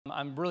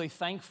I'm really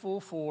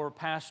thankful for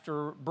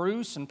Pastor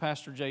Bruce and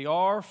Pastor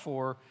JR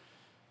for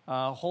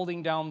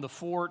holding down the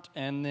fort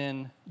and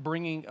then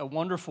bringing a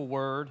wonderful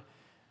word.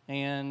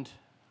 And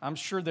I'm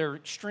sure they're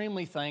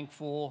extremely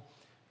thankful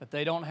that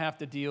they don't have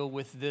to deal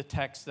with the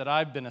text that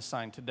I've been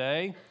assigned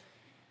today,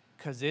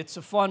 because it's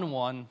a fun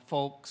one,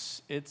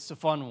 folks. It's a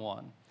fun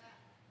one.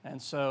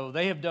 And so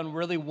they have done a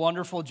really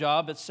wonderful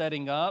job at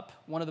setting up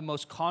one of the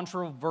most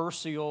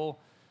controversial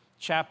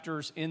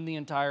chapters in the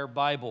entire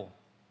Bible.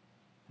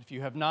 If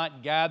you have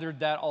not gathered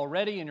that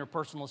already in your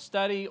personal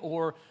study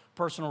or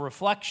personal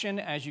reflection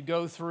as you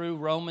go through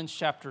Romans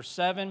chapter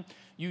 7,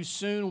 you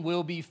soon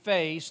will be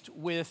faced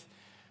with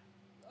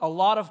a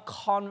lot of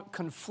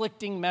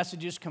conflicting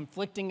messages,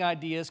 conflicting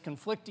ideas,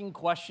 conflicting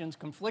questions,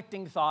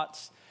 conflicting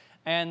thoughts,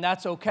 and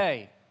that's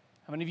okay.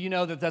 How many of you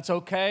know that that's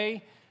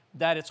okay?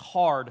 That it's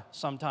hard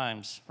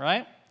sometimes,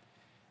 right?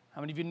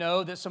 How many of you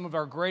know that some of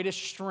our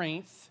greatest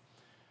strength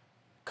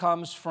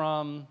comes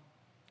from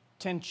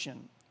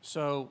tension?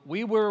 So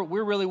we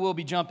really will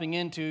be jumping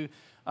into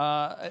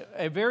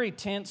a very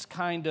tense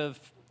kind of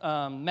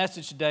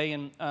message today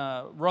in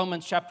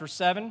Romans chapter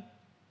 7.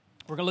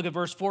 We're going to look at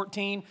verse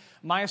 14.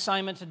 My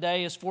assignment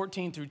today is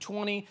 14 through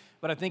 20,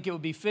 but I think it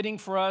would be fitting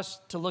for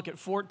us to look at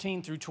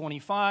 14 through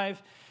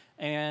 25.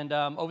 And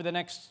over the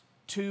next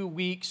 2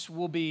 weeks,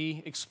 we'll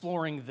be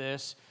exploring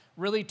this.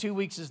 Really, 2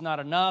 weeks is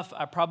not enough.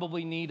 I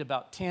probably need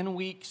about 10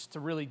 weeks to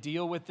really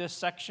deal with this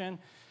section.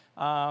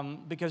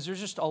 Because there's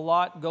just a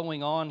lot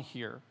going on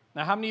here.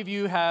 Now, how many of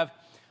you have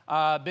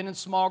been in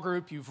small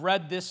group? You've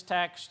read this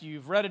text.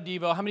 You've read a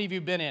Devo. How many of you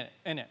have been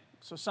in it?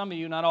 So some of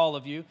you, not all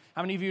of you.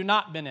 How many of you have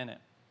not been in it?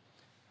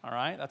 All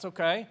right, that's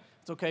okay.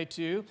 It's okay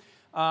too.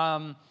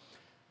 Well,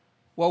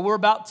 we're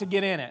about to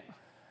get in it.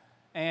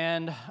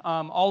 And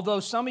although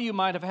some of you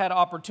might have had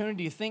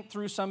opportunity to think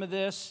through some of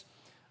this,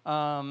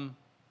 you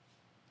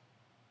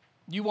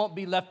won't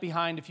be left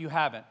behind if you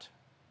haven't.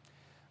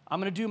 I'm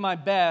going to do my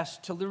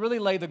best to really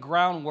lay the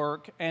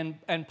groundwork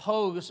and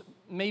pose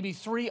maybe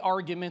 3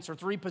 arguments or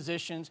 3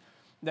 positions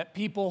that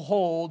people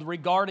hold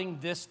regarding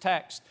this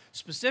text.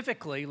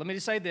 Specifically, let me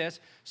just say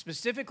this,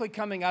 specifically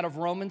coming out of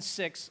Romans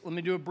 6, let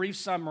me do a brief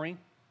summary,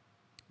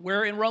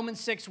 where in Romans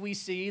 6 we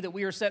see that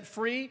we are set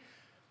free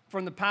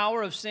from the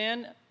power of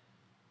sin,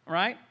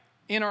 right,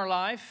 in our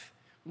life.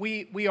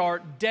 We are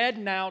dead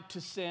now to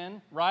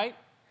sin, right?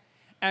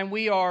 And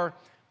we are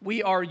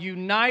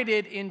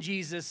united in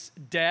Jesus'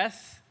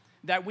 death,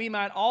 that we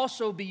might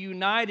also be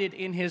united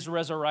in His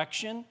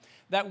resurrection,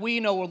 that we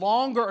no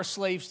longer are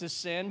slaves to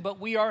sin, but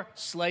we are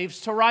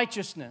slaves to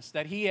righteousness,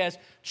 that He has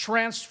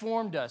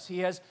transformed us. He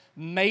has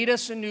made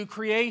us a new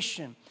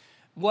creation.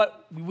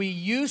 What we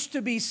used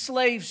to be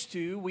slaves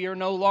to, we are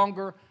no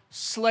longer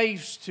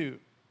slaves to.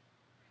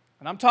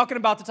 And I'm talking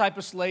about the type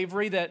of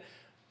slavery that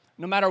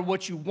no matter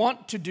what you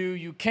want to do,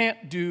 you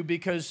can't do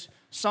because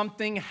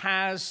something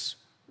has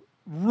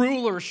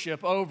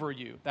rulership over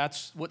you.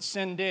 That's what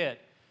sin did.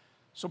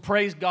 So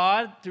praise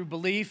God, through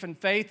belief and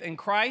faith in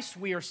Christ,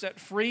 we are set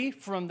free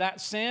from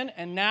that sin,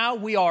 and now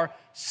we are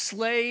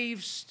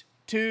slaves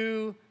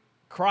to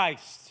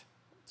Christ.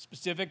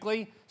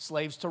 Specifically,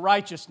 slaves to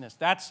righteousness.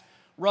 That's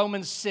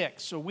Romans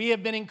 6. So we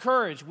have been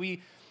encouraged.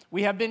 We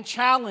have been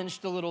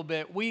challenged a little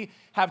bit. We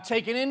have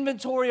taken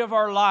inventory of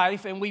our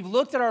life, and we've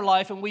looked at our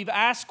life, and we've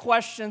asked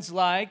questions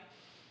like,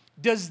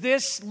 does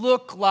this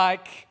look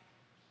like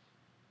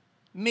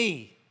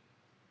me?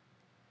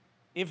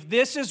 If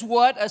this is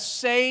what a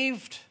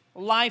saved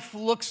life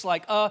looks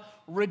like, a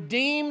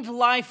redeemed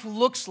life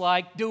looks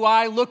like, do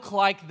I look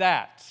like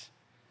that?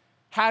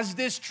 Has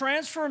this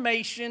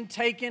transformation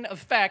taken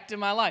effect in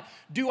my life?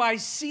 Do I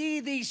see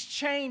these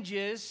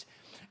changes?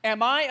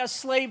 Am I a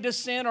slave to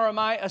sin or am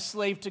I a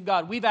slave to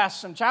God? We've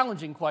asked some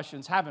challenging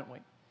questions, haven't we?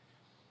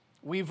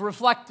 We've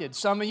reflected.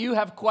 Some of you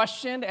have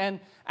questioned and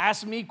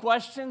asked me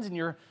questions, and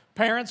your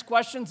parents'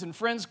 questions and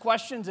friends'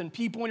 questions and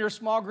people in your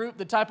small group,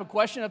 the type of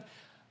question of,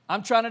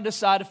 I'm trying to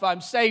decide if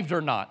I'm saved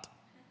or not.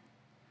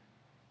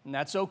 And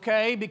that's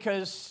okay,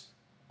 because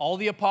all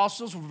the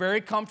apostles were very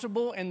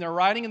comfortable in their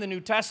writing in the New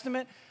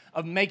Testament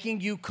of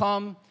making you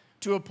come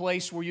to a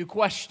place where you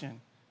question,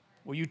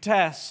 where you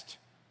test,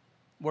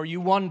 where you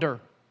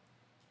wonder.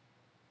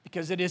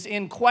 Because it is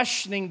in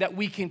questioning that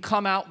we can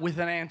come out with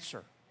an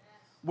answer.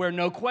 Where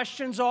no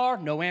questions are,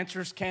 no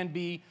answers can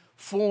be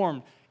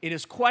formed. It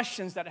is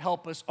questions that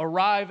help us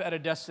arrive at a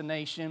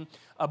destination,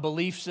 a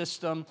belief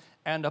system,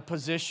 and a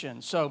position.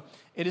 So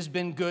it has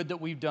been good that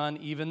we've done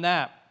even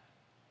that.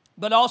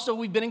 But also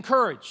we've been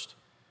encouraged,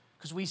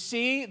 because we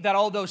see that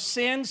although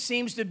sin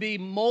seems to be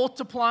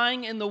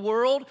multiplying in the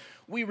world,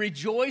 we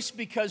rejoice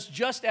because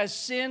just as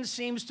sin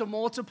seems to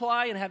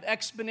multiply and have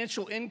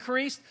exponential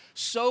increase,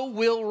 so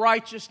will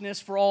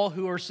righteousness for all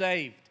who are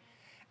saved.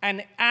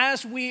 And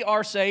as we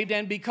are saved,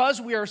 and because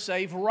we are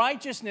saved,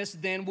 righteousness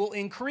then will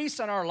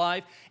increase in our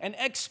life an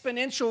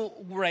exponential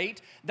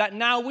rate, that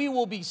now we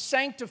will be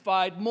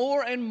sanctified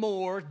more and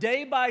more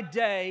day by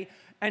day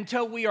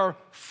until we are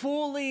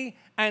fully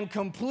and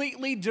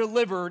completely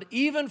delivered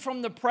even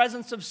from the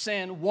presence of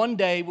sin one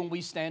day when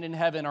we stand in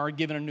heaven or are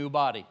given a new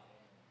body.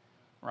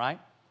 right?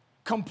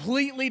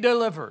 Completely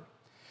delivered.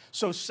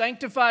 So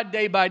sanctified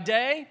day by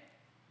day,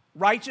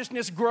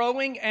 righteousness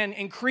growing and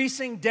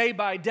increasing day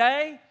by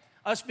day,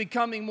 us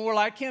becoming more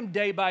like Him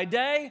day by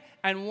day,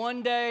 and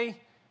one day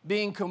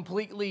being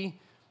completely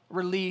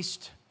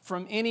released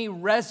from any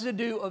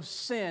residue of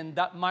sin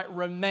that might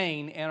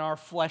remain in our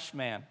flesh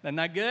man. Isn't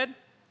that good?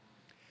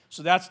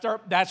 So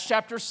that's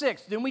chapter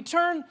 6. Then we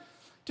turn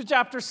to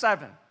chapter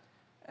 7.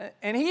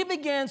 And he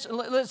begins,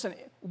 listen,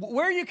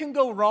 where you can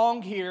go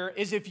wrong here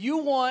is if you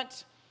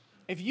want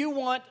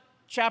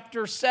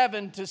chapter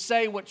 7 to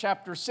say what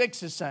chapter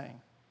 6 is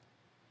saying.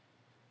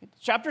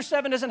 Chapter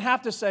 7 doesn't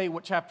have to say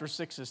what chapter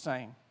 6 is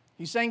saying.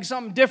 He's saying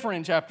something different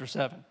in chapter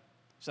 7.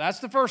 So that's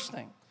the first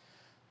thing.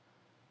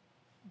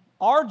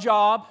 Our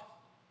job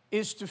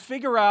is to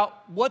figure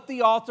out what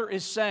the author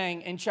is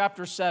saying in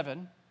chapter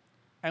 7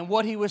 and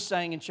what he was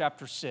saying in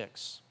chapter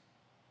 6.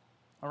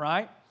 All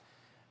right?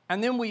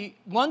 And then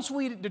once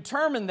we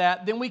determine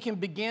that, then we can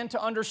begin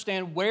to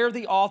understand where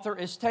the author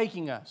is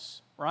taking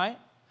us, right?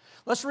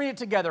 Let's read it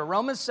together.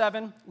 Romans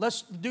 7,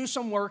 let's do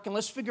some work and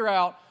let's figure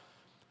out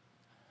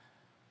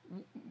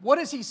what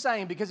is he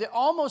saying, because it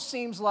almost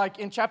seems like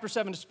in chapter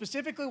 7,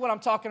 specifically what I'm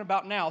talking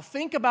about now,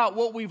 think about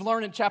what we've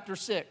learned in chapter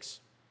 6.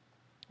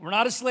 We're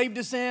not a slave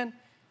to sin.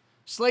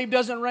 Slave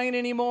doesn't reign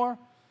anymore.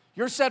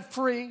 You're set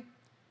free.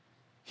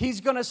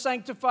 He's going to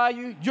sanctify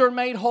you. You're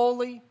made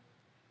holy.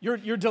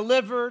 You're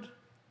delivered,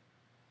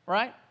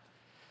 right?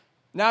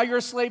 Now you're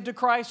a slave to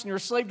Christ and you're a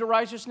slave to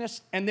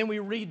righteousness. And then we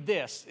read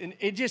this, and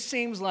it just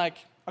seems like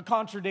a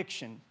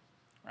contradiction,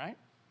 right?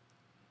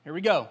 Here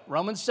we go.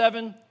 Romans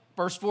 7,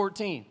 verse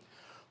 14.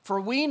 For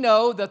we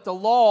know that the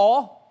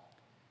law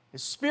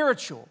is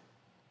spiritual,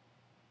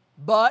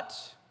 but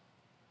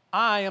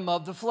I am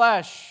of the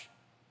flesh,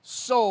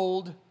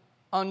 sold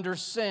under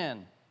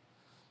sin.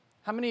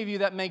 How many of you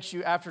that makes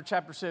you, after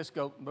chapter 6,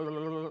 go, blah, blah,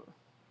 blah, blah.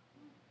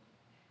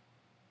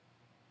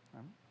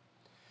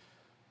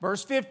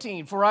 Verse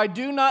 15, for I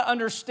do not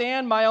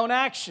understand my own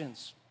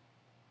actions.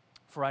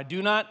 For I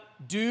do not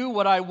do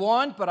what I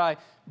want, but I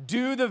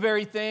do the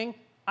very thing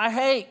I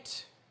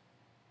hate.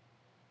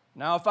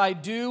 Now, if I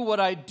do what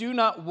I do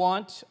not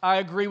want, I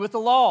agree with the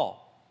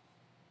law.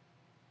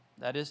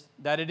 That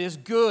it is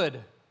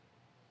good.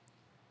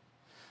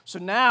 So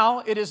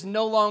now it is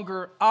no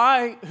longer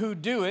I who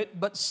do it,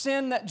 but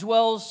sin that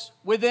dwells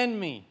within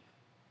me.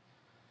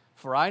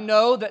 For I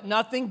know that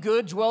nothing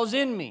good dwells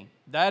in me,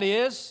 that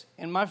is,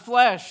 in my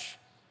flesh.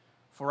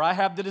 For I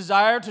have the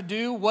desire to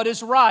do what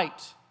is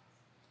right,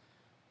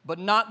 but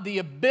not the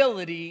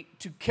ability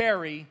to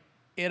carry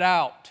it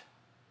out.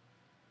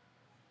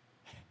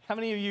 How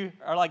many of you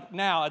are like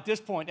now, at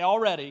this point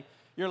already,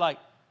 you're like,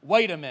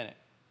 wait a minute.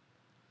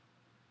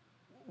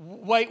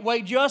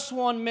 Wait just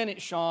 1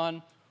 minute,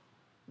 Shawn.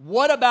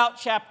 What about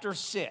chapter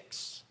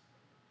 6?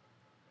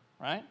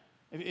 Right?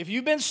 If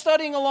you've been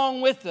studying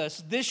along with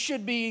us, this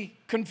should be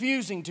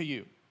confusing to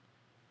you.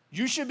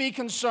 You should be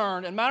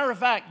concerned. And matter of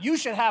fact, you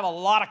should have a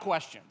lot of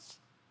questions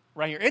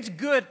right here. It's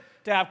good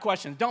to have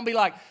questions. Don't be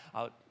like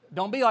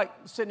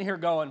sitting here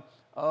going,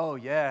 oh,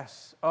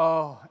 yes,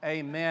 oh,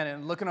 amen,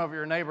 and looking over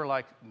your neighbor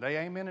like, they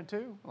amening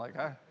too? Like,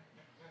 I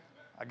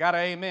got to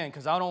amen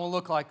because I don't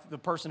look like the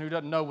person who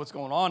doesn't know what's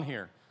going on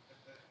here.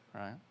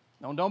 Right?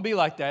 No, don't be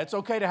like that. It's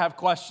okay to have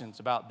questions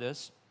about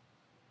this.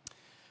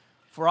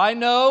 For I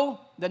know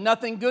that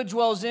nothing good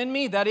dwells in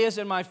me, that is,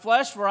 in my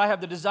flesh, for I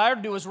have the desire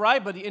to do what is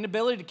right, but the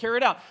inability to carry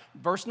it out.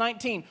 Verse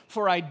 19,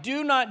 for I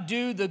do not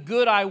do the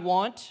good I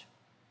want,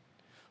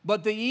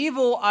 but the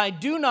evil I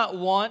do not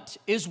want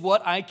is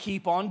what I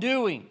keep on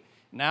doing.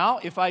 Now,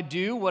 if I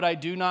do what I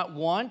do not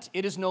want,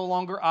 it is no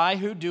longer I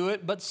who do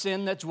it, but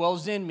sin that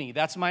dwells in me.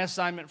 That's my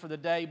assignment for the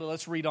day, but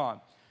let's read on.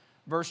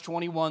 Verse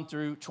 21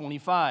 through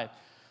 25.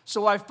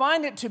 So I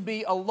find it to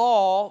be a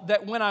law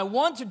that when I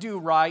want to do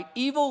right,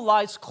 evil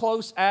lies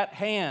close at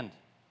hand.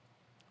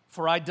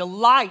 For I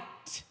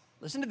delight,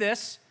 listen to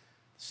this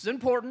is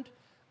important,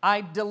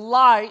 I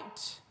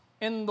delight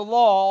in the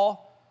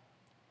law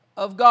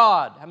of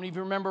God. How many of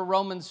you remember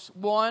Romans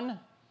 1?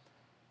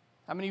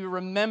 How many of you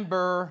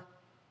remember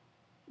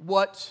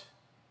what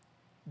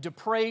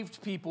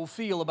depraved people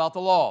feel about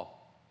the law?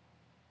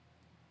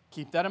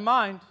 Keep that in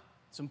mind.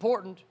 It's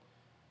important.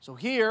 So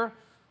here,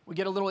 we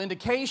get a little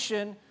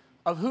indication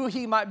of who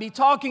he might be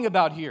talking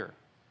about here.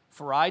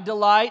 For I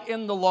delight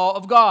in the law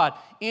of God,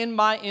 in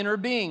my inner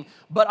being.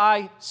 But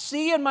I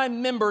see in my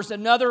members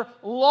another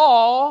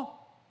law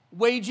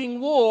waging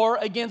war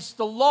against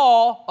the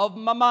law of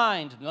my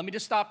mind. Let me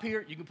just stop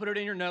here. You can put it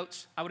in your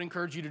notes. I would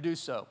encourage you to do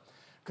so.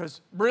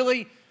 Because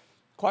really,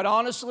 quite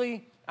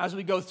honestly, as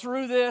we go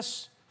through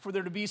this, for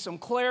there to be some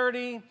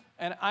clarity,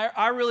 and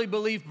I really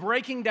believe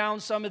breaking down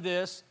some of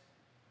this,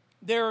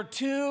 there are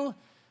two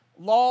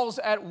laws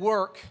at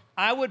work.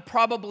 I would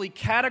probably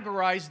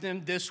categorize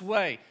them this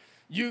way.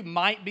 You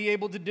might be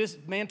able to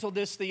dismantle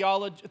this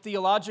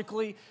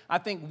theologically. I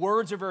think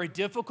words are very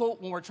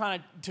difficult when we're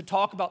trying to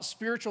talk about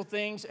spiritual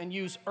things and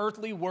use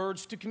earthly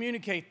words to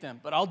communicate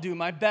them, but I'll do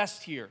my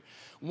best here.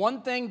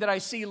 One thing that I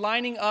see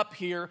lining up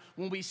here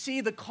when we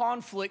see the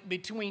conflict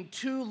between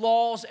two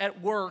laws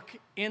at work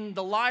in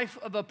the life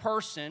of a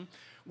person,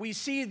 we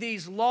see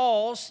these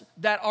laws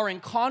that are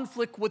in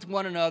conflict with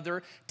one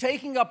another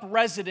taking up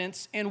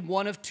residence in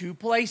one of two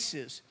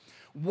places.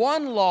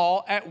 One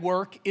law at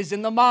work is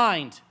in the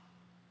mind.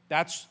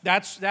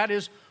 That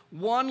is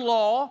one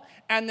law,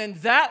 and then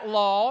that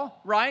law,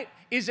 right,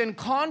 is in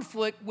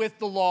conflict with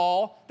the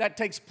law that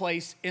takes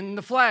place in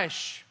the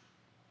flesh.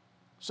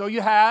 So you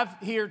have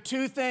here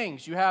two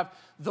things. You have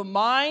the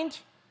mind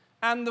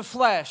and the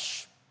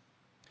flesh.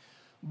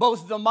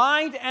 Both the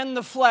mind and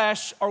the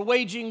flesh are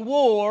waging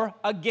war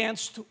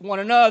against one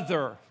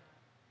another.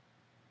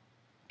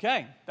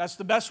 Okay, that's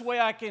the best way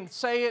I can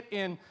say it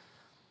in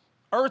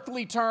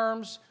earthly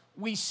terms.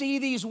 We see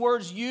these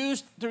words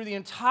used through the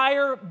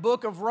entire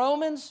book of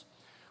Romans.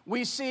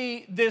 We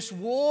see this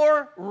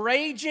war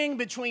raging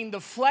between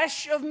the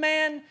flesh of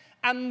man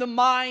and the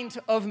mind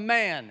of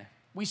man.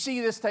 We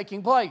see this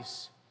taking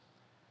place.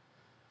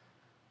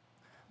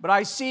 But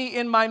I see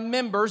in my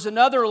members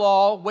another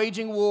law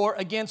waging war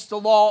against the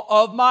law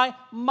of my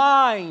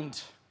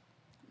mind.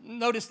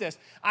 Notice this.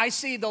 I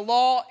see the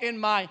law in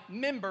my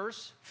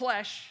members,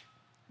 flesh,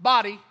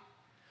 body,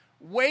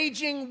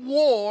 waging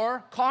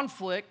war,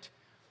 conflict,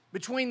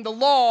 between the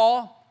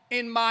law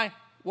in my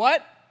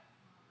what?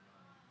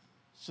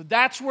 So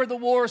that's where the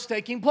war is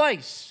taking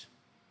place.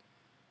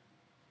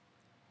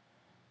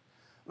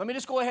 Let me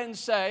just go ahead and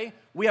say,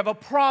 we have a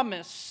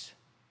promise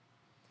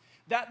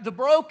that the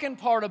broken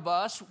part of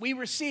us we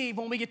receive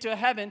when we get to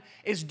heaven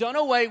is done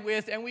away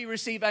with, and we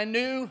receive a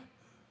new,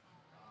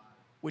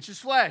 which is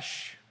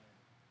flesh.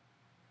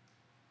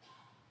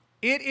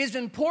 It is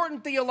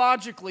important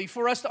theologically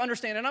for us to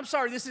understand, and I'm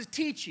sorry, this is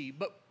teachy,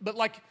 but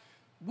like,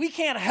 we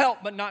can't help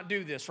but not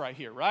do this right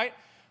here, right?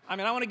 I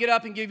mean, I want to get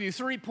up and give you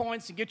 3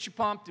 points and get you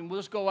pumped, and we'll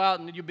just go out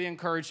and you'll be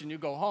encouraged and you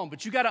go home.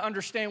 But you got to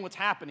understand what's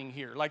happening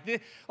here.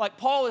 Like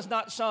Paul is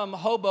not some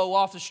hobo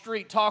off the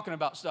street talking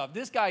about stuff.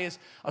 This guy is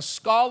a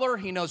scholar.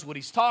 He knows what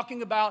he's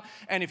talking about.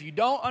 And if you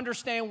don't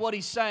understand what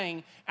he's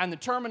saying and the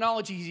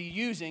terminology he's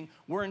using,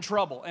 we're in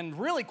trouble. And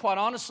really, quite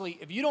honestly,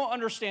 if you don't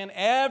understand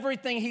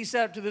everything he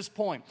said up to this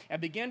point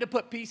and begin to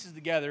put pieces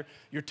together,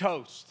 you're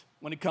toast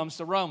when it comes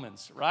to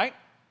Romans, right?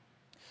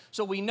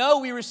 So we know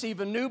we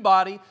receive a new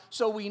body.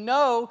 So we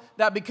know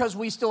that because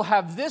we still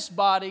have this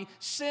body,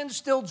 sin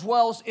still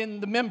dwells in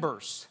the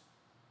members.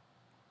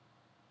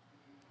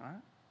 All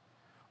right?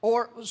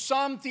 Or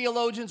some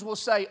theologians will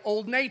say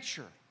old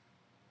nature.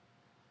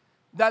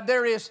 That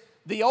there is,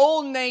 the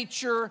old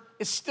nature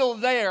is still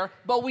there,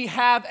 but we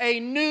have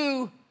a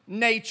new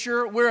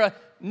nature where a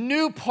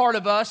new part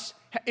of us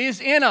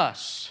is in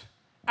us.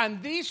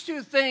 And these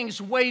two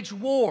things wage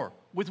war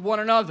with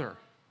one another.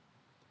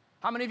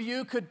 How many of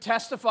you could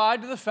testify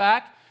to the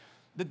fact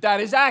that that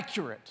is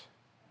accurate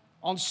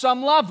on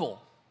some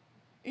level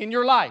in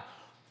your life?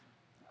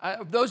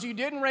 Those of you who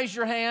didn't raise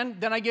your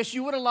hand, then I guess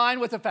you would align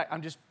with the fact,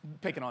 I'm just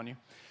picking on you.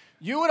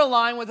 You would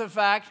align with the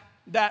fact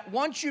that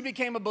once you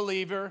became a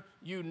believer,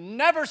 you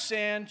never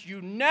sinned,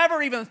 you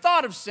never even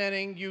thought of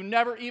sinning, you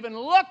never even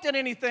looked at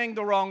anything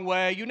the wrong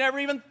way, you never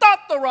even thought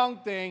the wrong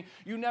thing,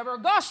 you never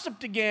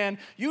gossiped again,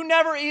 you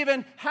never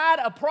even had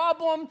a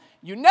problem,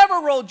 you never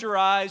rolled your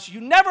eyes, you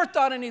never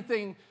thought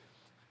anything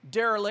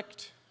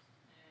derelict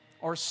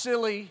or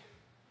silly.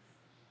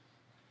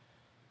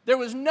 There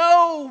was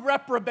no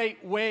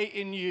reprobate way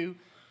in you,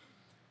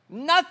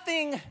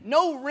 nothing,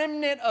 no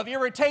remnant of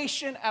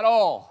irritation at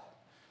all.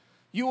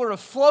 You were a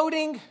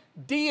floating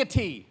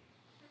deity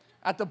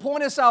at the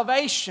point of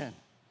salvation.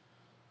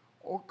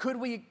 Or could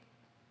we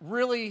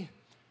really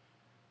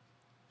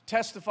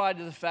testify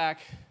to the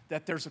fact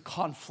that there's a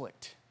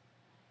conflict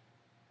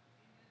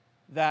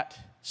that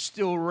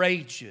still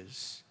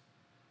rages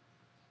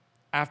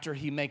after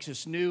He makes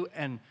us new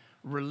and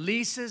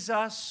releases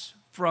us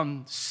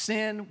from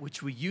sin,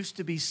 which we used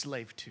to be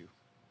slave to?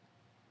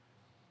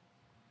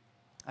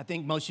 I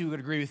think most of you would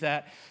agree with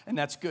that, and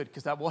that's good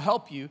because that will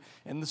help you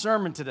in the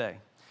sermon today.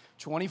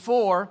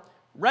 24,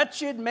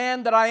 wretched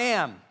man that I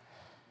am,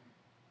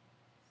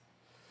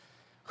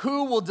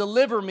 who will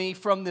deliver me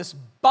from this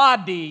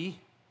body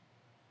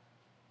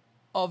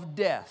of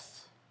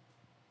death?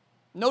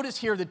 Notice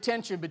here the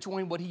tension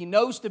between what he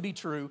knows to be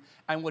true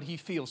and what he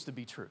feels to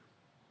be true.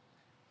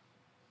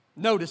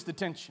 Notice the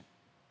tension.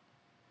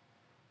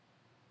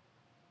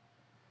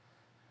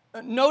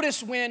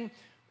 Notice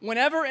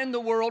whenever in the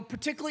world,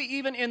 particularly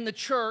even in the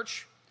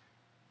church,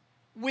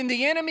 when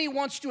the enemy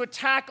wants to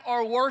attack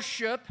our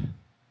worship,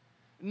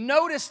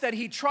 notice that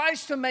he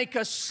tries to make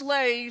us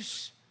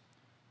slaves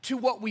to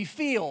what we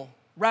feel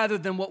rather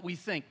than what we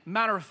think.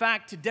 Matter of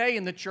fact, today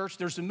in the church,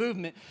 there's a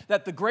movement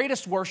that the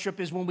greatest worship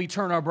is when we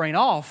turn our brain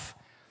off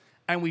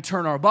and we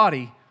turn our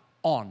body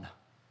on.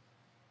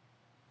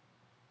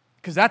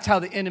 Because that's how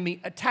the enemy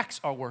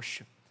attacks our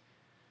worship.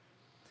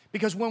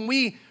 Because when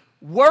we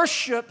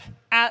worship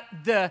at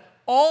the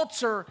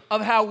altar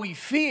of how we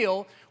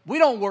feel, we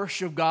don't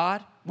worship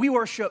God. We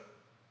worship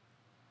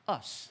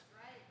us.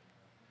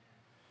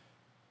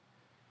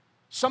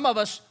 Some of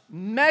us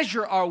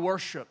measure our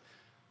worship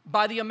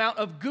by the amount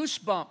of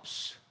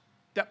goosebumps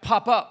that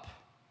pop up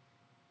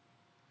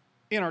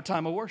in our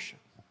time of worship.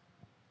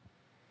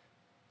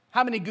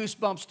 How many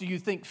goosebumps do you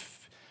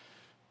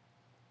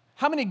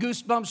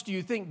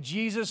think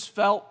Jesus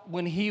felt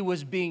when he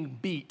was being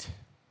beat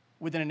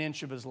within an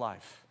inch of his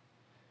life?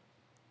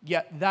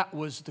 Yet that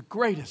was the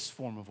greatest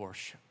form of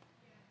worship.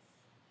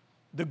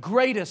 The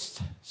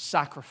greatest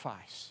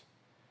sacrifice.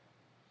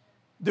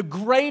 The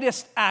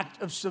greatest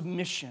act of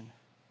submission.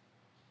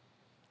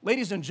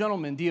 Ladies and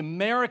gentlemen, the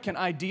American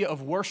idea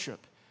of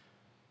worship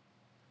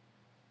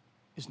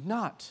is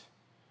not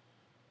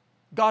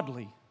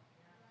godly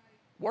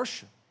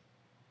worship.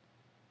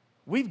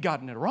 We've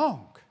gotten it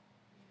wrong.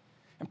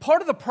 And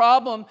part of the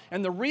problem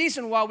and the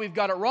reason why we've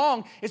got it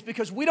wrong is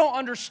because we don't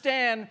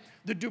understand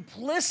the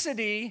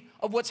duplicity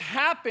of what's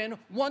happened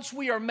once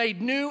we are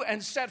made new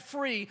and set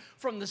free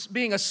from this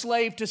being a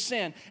slave to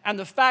sin. And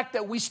the fact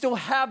that we still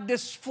have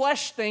this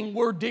flesh thing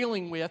we're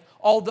dealing with,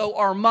 although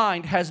our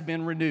mind has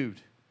been renewed.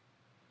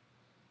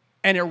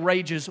 And it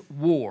rages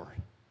war.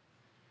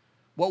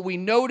 What we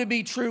know to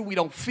be true, we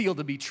don't feel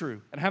to be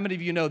true. And how many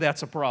of you know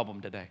that's a problem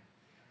today?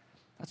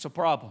 That's a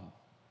problem.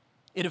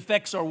 It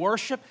affects our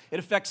worship. It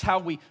affects how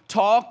we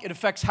talk. It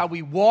affects how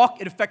we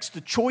walk. It affects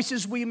the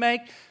choices we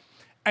make.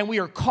 And we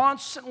are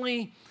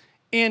constantly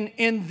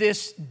in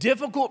this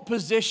difficult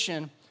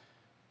position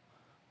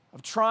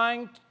of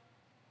trying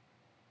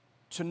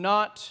to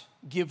not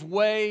give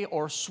way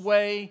or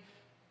sway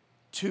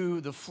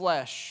to the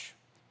flesh,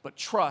 but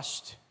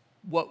trust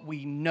what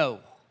we know.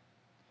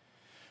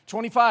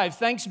 25,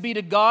 thanks be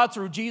to God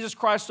through Jesus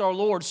Christ our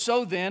Lord.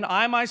 So then,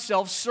 I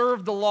myself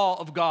serve the law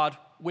of God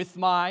with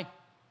my...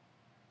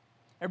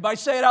 Everybody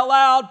say it out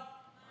loud.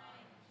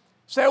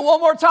 Say it one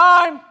more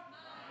time.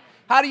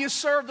 How do you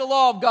serve the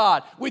law of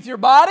God? With your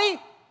body?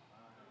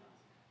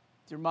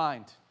 With your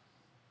mind.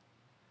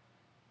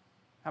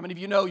 How many of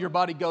you know your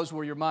body goes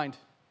where your mind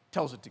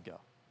tells it to go?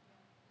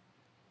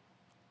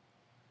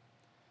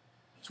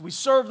 So we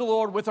serve the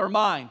Lord with our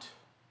mind.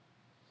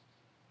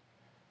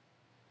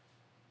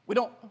 We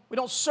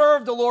don't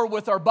serve the Lord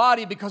with our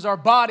body because our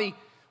body,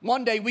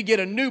 one day we get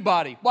a new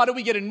body. Why do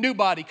we get a new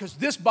body? Because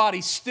this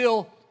body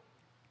still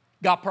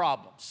got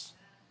problems.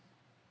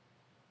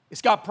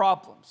 It's got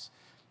problems.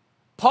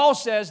 Paul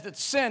says that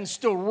sin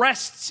still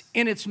rests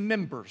in its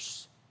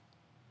members.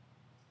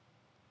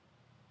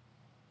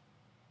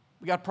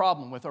 We got a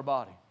problem with our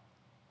body.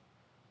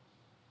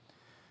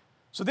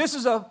 So this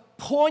is a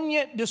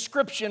poignant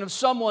description of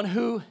someone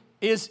who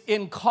is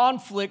in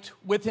conflict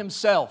with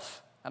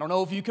himself. I don't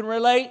know if you can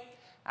relate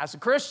as a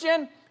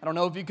Christian. I don't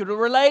know if you could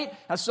relate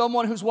as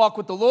someone who's walked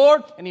with the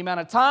Lord any amount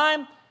of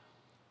time.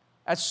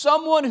 As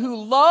someone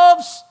who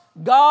loves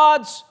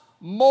God's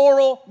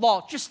moral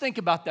law. Just think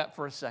about that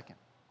for a second.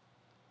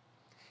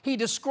 He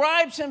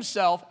describes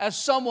himself as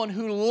someone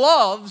who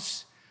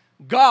loves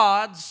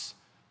God's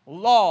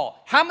law.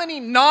 How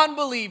many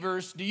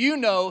non-believers do you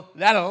know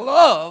that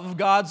love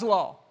God's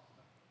law?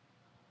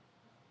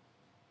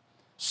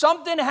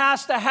 Something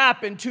has to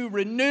happen to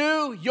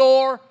renew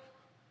your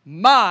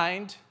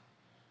mind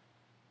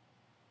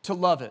to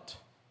love it.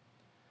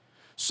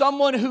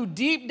 Someone who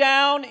deep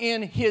down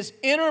in his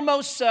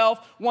innermost self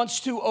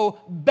wants to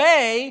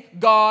obey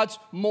God's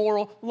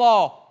moral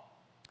law,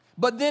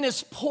 but then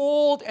is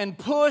pulled and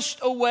pushed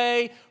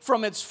away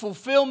from its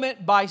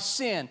fulfillment by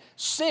sin.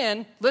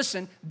 Sin,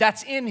 listen,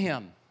 that's in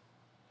him.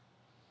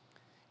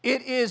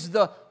 It is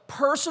the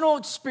personal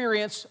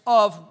experience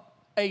of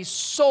a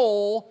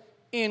soul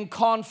in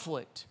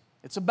conflict.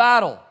 It's a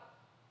battle.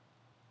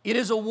 It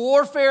is a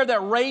warfare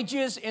that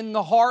rages in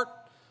the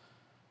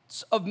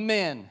hearts of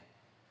men.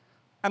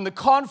 And the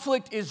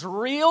conflict is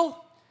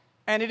real,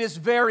 and it is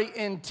very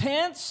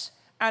intense,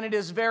 and it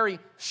is very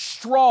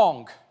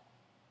strong.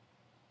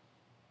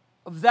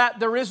 Of that,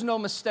 there is no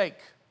mistake.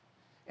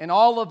 And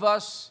all of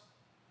us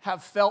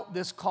have felt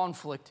this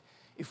conflict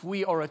if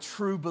we are a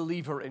true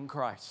believer in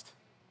Christ.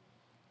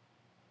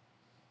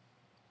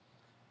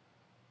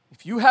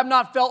 If you have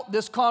not felt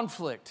this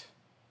conflict,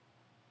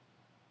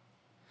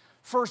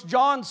 1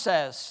 John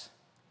says,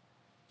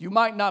 you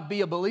might not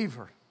be a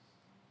believer.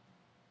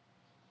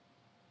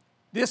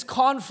 This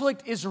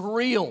conflict is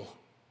real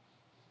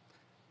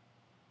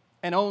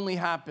and only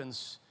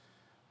happens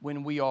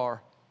when we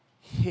are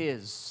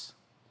His.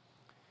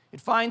 It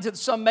finds its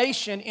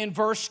summation in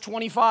verse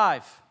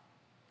 25.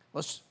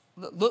 Let's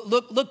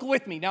look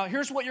with me. Now,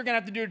 here's what you're going to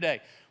have to do today.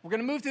 We're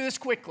going to move through this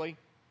quickly.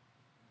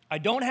 I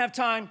don't have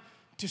time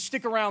to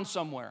stick around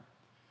somewhere.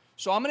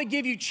 So I'm going to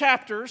give you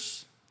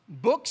chapters,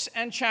 books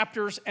and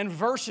chapters and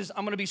verses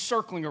I'm going to be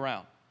circling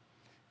around.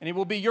 And it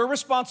will be your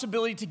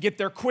responsibility to get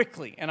there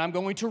quickly. And I'm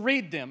going to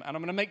read them, and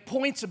I'm going to make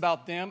points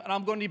about them, and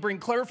I'm going to bring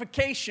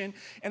clarification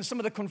and some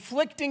of the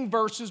conflicting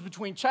verses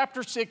between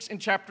chapter 6 and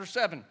chapter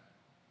 7.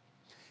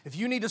 If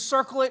you need to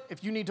circle it,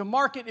 if you need to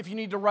mark it, if you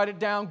need to write it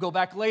down, go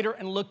back later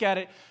and look at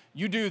it.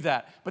 You do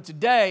that. But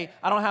today,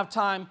 I don't have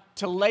time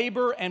to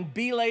labor and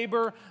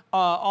belabor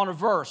on a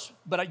verse.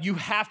 But you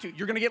have to.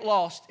 You're going to get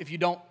lost if you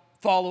don't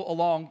follow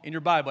along in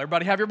your Bible.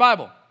 Everybody have your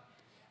Bible?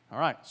 All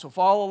right, so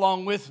follow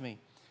along with me.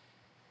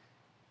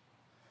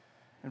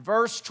 In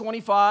verse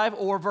 25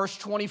 or verse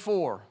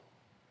 24,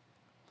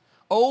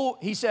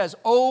 he says,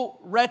 "O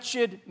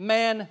wretched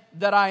man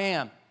that I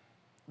am."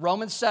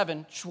 Romans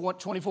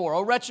 7:24.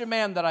 "O wretched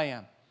man that I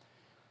am."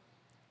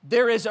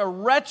 There is a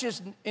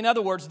in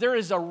other words, there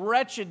is a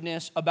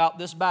wretchedness about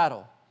this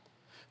battle.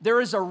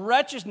 There is a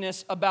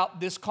wretchedness about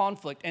this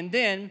conflict. And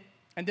then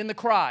the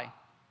cry.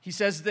 He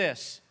says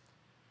this,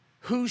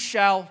 "Who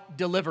shall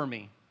deliver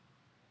me?"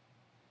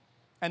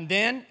 And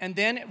then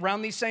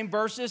around these same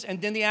verses,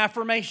 and then the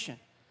affirmation.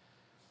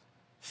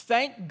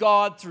 Thank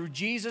God through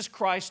Jesus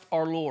Christ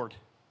our Lord.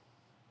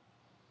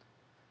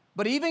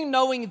 But even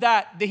knowing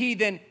that, he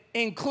then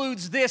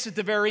includes this at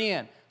the very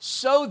end.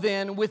 So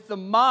then, with the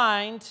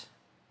mind,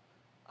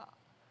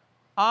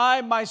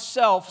 I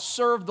myself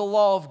serve the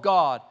law of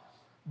God,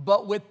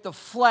 but with the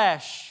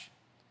flesh,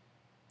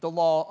 the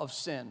law of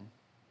sin.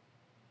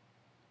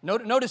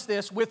 Notice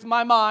this, with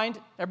my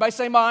mind, everybody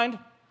say mind.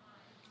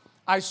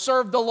 I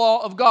serve the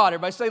law of God.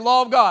 Everybody say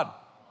law of God.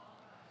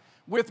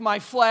 With my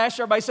flesh,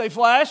 everybody say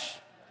flesh.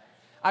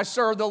 I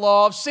serve the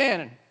law of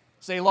sin.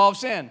 Say law of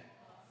sin.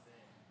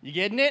 You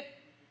getting it?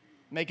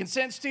 Making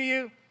sense to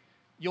you?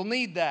 You'll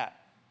need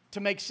that to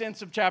make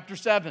sense of chapter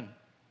 7.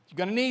 You're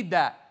going to need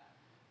that.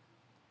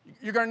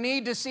 You're going to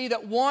need to see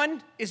that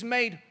one is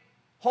made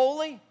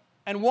holy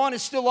and one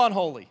is still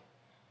unholy.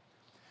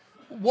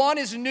 One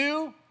is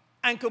new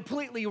and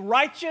completely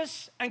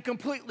righteous and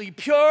completely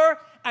pure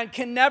and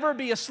can never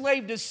be a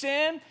slave to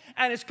sin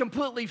and is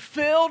completely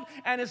filled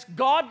and is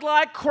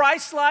godlike,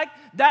 Christ-like.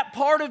 That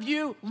part of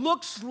you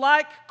looks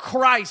like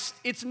Christ.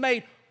 It's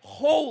made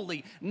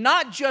holy,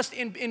 not just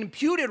in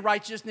imputed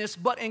righteousness,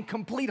 but in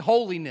complete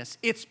holiness.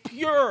 It's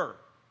pure.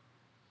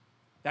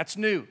 That's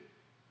new.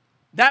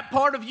 That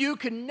part of you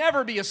can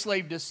never be a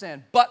slave to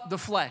sin, but the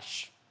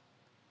flesh.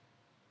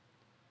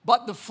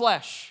 But the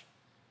flesh.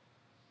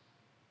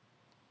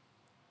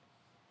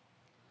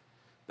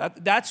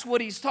 That's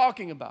what he's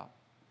talking about.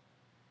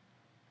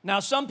 Now,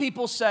 some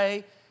people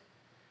say,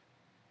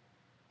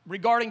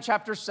 regarding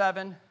chapter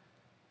 7,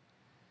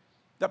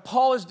 that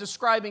Paul is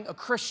describing a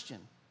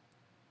Christian.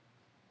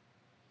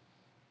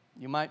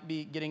 You might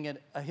be getting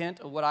a hint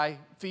of what I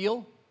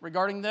feel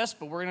regarding this,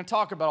 but we're going to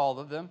talk about all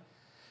of them.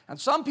 And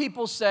some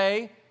people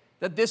say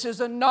that this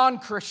is a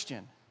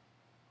non-Christian.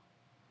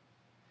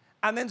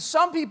 And then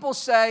some people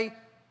say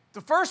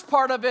the first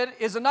part of it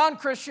is a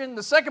non-Christian,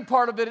 the second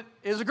part of it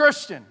is a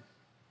Christian.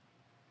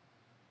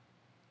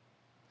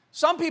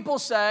 Some people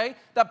say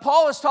that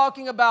Paul is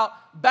talking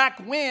about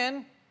back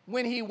when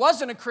he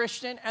wasn't a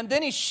Christian, and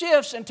then he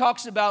shifts and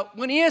talks about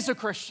when he is a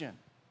Christian.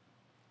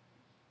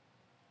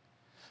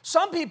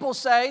 Some people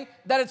say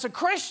that it's a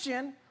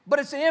Christian, but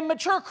it's an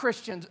immature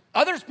Christian.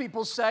 Other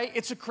people say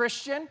it's a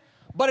Christian,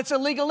 but it's a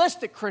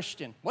legalistic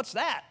Christian. What's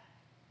that?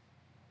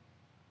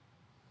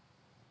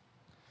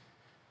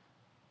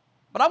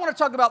 But I want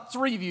to talk about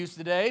three views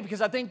today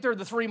because I think they're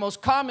the three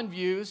most common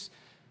views.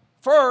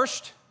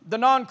 First, the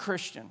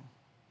non-Christian.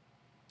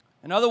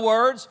 In other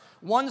words,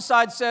 one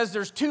side says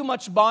there's too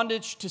much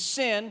bondage to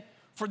sin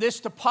for this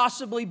to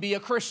possibly be a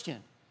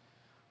Christian.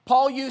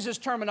 Paul uses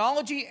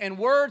terminology and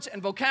words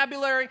and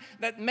vocabulary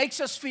that makes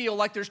us feel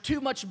like there's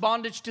too much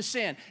bondage to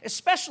sin,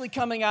 especially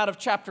coming out of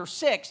chapter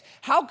 6.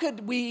 How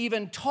could we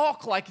even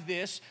talk like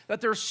this,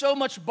 that there's so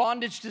much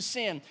bondage to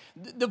sin?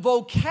 The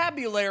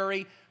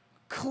vocabulary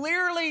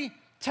clearly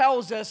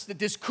tells us that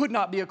this could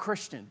not be a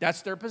Christian.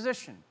 That's their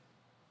position.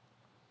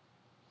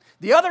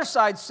 The other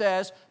side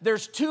says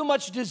there's too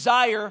much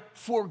desire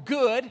for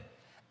good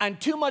and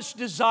too much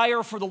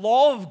desire for the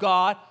law of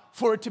God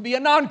for it to be a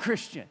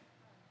non-Christian.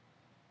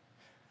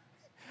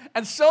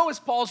 And so is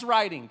Paul's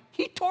writing.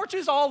 He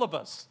tortures all of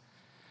us.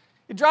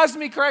 It drives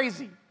me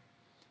crazy.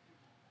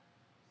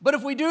 But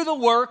if we do the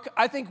work,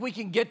 I think we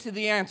can get to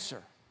the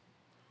answer.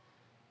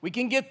 We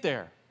can get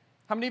there.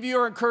 How many of you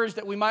are encouraged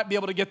that we might be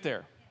able to get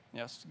there?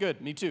 Yes, good,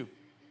 me too.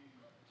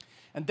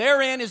 And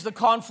therein is the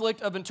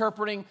conflict of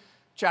interpreting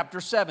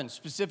chapter 7,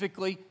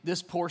 specifically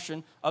this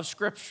portion of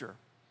Scripture.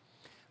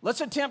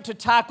 Let's attempt to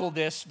tackle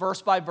this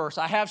verse by verse.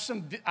 I have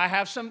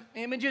some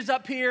images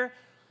up here.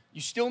 You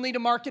still need to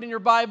mark it in your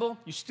Bible.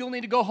 You still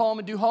need to go home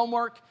and do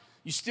homework.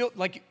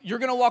 You're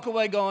going to walk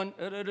away going,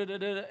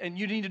 and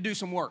you need to do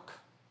some work.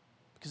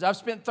 Because I've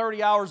spent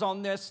 30 hours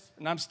on this,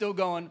 and I'm still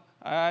going,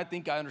 I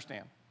think I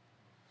understand.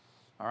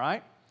 All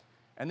right?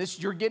 And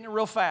you're getting it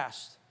real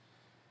fast.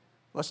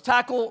 Let's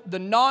tackle the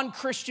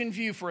non-Christian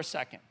view for a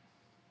second.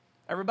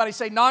 Everybody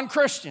say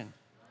non-Christian.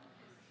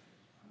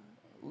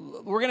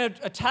 We're going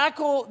to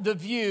tackle the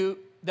view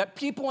that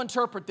people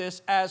interpret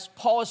this as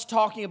Paul is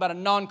talking about a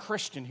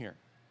non-Christian here.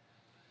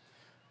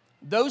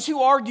 Those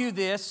who argue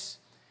this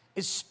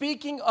is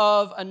speaking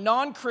of a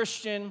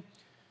non-Christian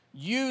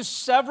use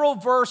several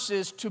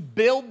verses to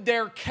build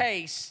their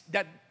case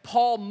that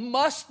Paul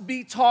must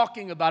be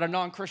talking about a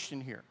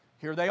non-Christian here.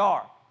 Here they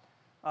are.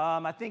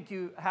 I think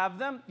you have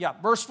them. Yeah,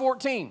 verse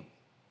 14.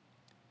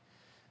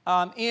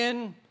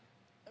 In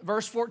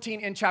verse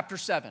 14 in chapter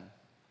 7.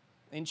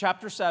 In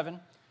chapter 7,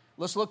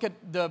 let's look at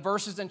the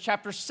verses in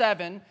chapter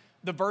 7.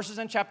 The verses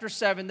in chapter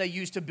 7 they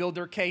use to build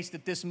their case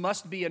that this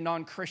must be a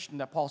non-Christian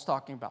that Paul's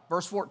talking about.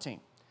 Verse 14.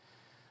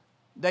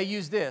 They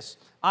use this.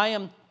 I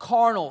am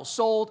carnal,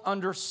 sold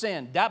under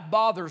sin. That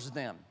bothers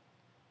them,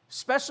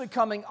 especially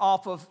coming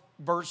off of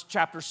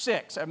chapter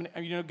 6. I mean,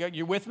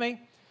 you with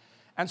me?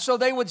 And so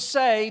they would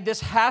say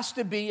this has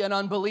to be an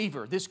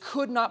unbeliever. This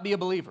could not be a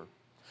believer.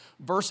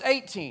 Verse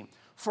 18.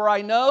 For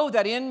I know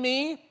that in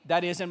me,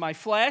 that is in my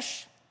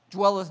flesh,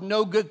 dwelleth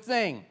no good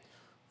thing.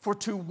 For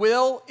to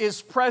will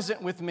is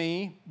present with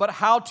me, but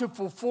how to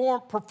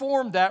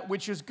perform that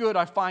which is good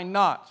I find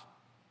not.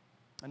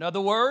 In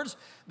other words,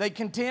 they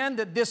contend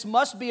that this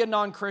must be a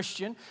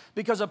non-Christian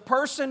because a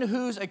person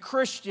who's a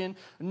Christian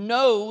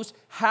knows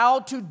how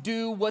to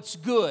do what's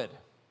good.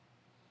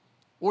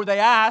 Or they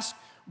ask,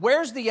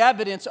 where's the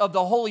evidence of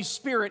the Holy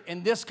Spirit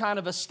in this kind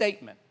of a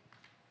statement?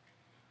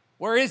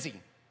 Where is he?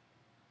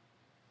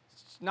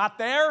 It's not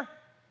there?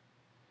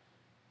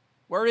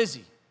 Where is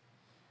he?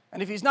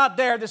 And if he's not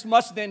there, this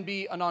must then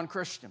be a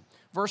non-Christian.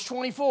 Verse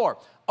 24,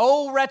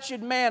 O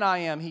wretched man I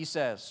am, he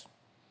says.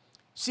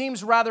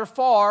 Seems rather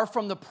far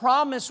from the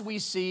promise we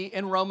see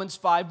in Romans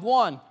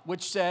 5:1,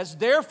 which says,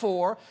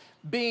 therefore,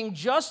 being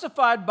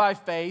justified by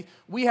faith,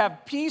 we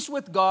have peace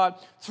with God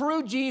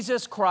through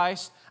Jesus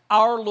Christ,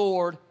 our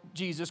Lord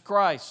Jesus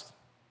Christ,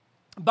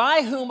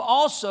 by whom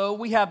also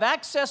we have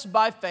access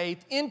by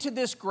faith into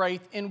this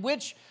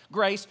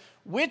grace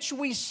which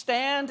we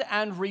stand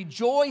and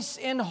rejoice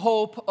in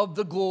hope of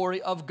the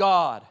glory of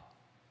God.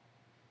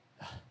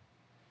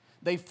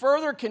 They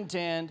further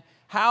contend,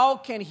 how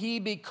can he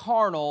be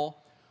carnal,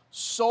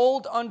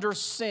 sold under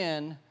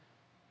sin,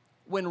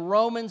 when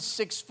Romans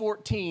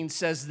 6:14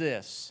 says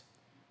this,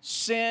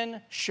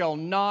 sin shall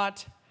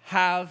not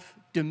have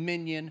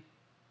dominion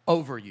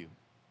over you.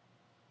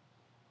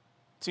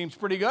 Seems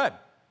pretty good.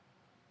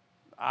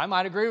 I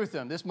might agree with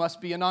them. This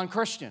must be a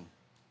non-Christian.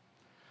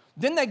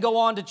 Then they go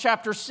on to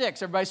chapter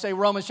 6. Everybody say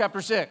Romans chapter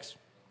 6.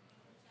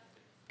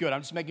 Good,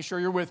 I'm just making sure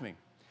you're with me.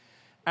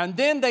 And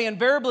then they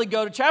invariably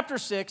go to chapter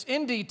 6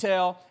 in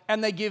detail,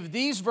 and they give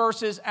these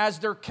verses as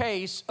their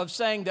case of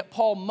saying that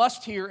Paul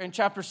must here in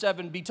chapter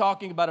 7 be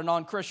talking about a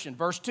non-Christian.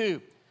 Verse 2,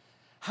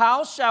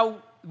 how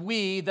shall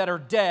we that are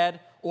dead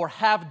or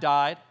have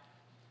died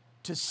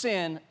to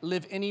sin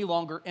live any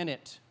longer in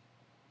it?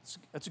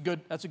 That's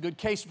a good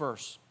case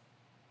verse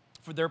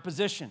for their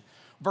position.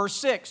 Verse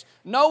 6,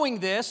 knowing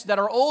this, that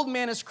our old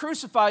man is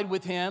crucified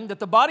with him, that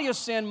the body of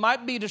sin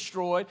might be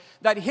destroyed,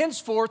 that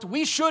henceforth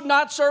we should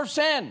not serve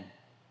sin.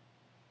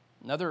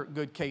 Another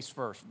good case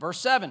verse. Verse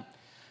 7,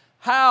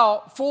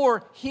 how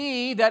for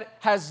he that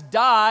has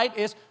died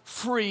is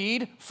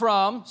freed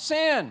from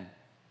sin.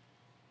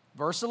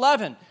 Verse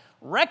 11,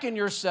 reckon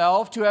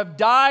yourself to have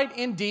died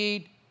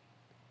indeed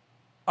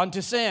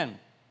unto sin.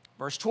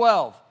 Verse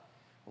 12,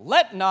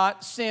 let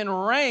not sin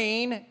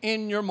reign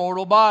in your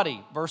mortal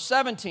body. Verse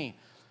 17,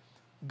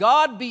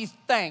 God be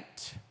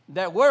thanked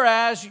that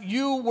whereas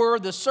you were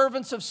the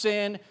servants of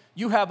sin,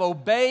 you have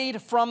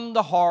obeyed from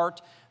the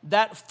heart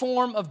that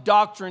form of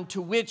doctrine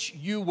to which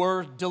you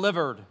were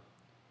delivered.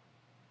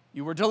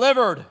 You were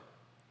delivered.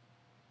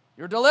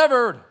 You're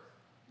delivered.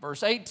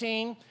 Verse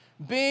 18,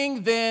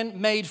 being then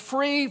made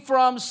free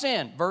from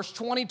sin. Verse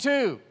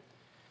 22,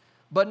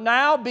 but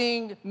now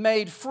being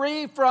made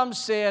free from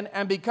sin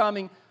and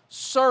becoming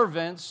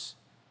servants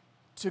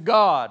to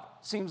God.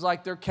 Seems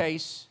like their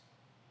case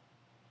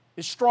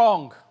is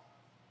strong.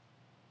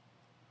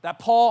 That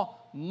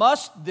Paul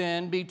must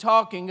then be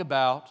talking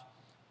about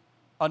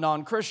a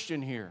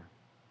non-Christian here.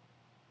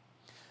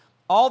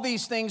 All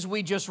these things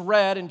we just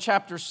read in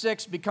chapter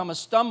 6 become a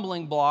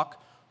stumbling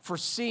block for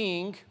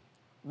seeing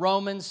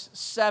Romans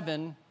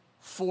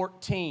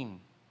 7:14,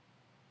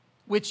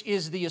 which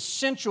is the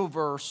essential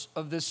verse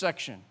of this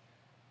section.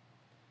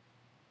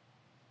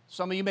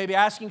 Some of you may be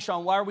asking,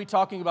 Shawn, why are we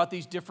talking about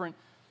these different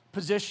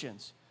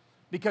positions?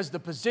 Because the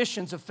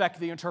positions affect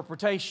the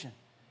interpretation.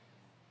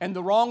 And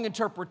the wrong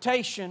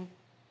interpretation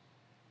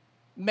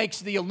makes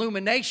the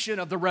illumination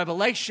of the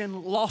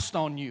revelation lost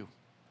on you.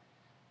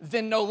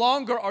 Then no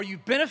longer are you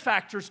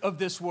benefactors of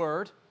this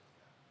word,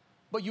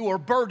 but you are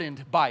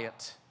burdened by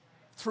it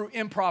through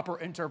improper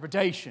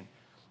interpretation.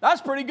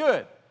 That's pretty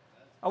good.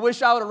 I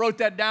wish I would have wrote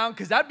that down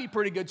because that'd be a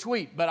pretty good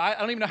tweet, but I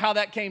don't even know how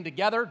that came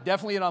together.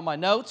 Definitely on my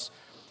notes.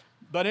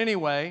 But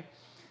anyway,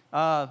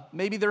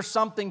 maybe there's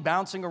something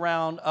bouncing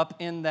around up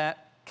in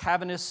that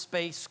cavernous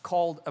space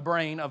called a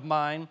brain of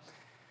mine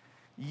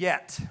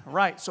yet.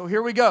 Right, so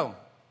here we go.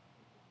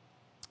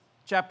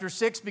 Chapter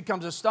 6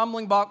 becomes a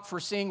stumbling block for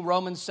seeing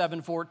Romans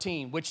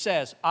 7:14, which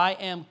says, I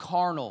am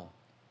carnal,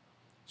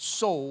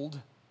 sold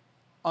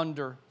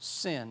under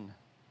sin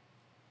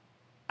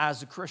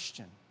as a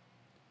Christian.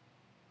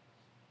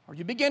 Are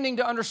you beginning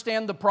to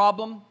understand the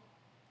problem?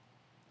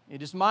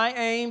 It is my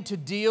aim to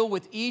deal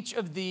with each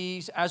of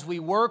these as we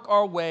work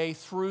our way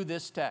through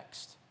this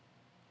text.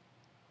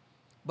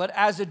 But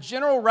as a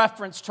general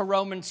reference to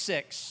Romans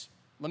 6,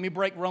 let me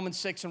break Romans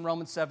 6 and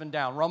Romans 7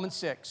 down. Romans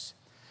 6,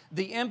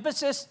 the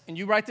emphasis, and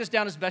you write this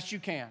down as best you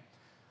can,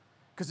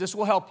 because this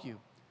will help you.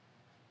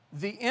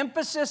 The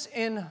emphasis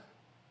in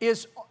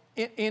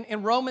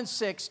Romans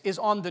 6 is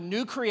on the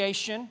new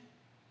creation,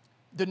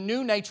 the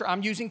new nature.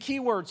 I'm using key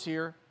words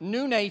here.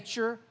 New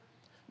nature,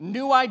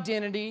 new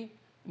identity,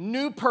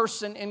 new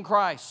person in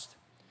Christ.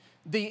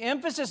 The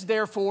emphasis,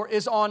 therefore,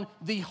 is on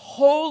the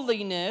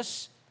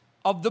holiness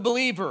of the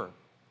believer.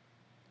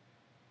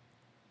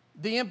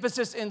 The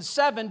emphasis in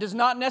 7 does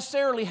not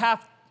necessarily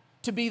have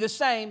to be the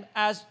same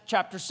as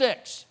chapter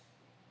 6.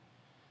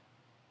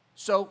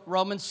 So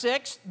Romans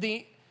 6,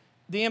 the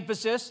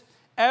emphasis,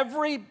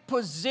 every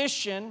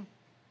position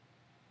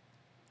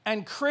and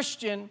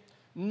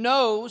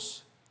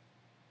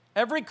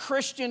every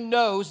Christian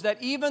knows that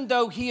even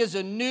though he is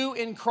anew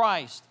in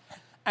Christ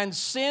and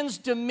sin's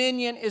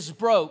dominion is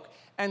broke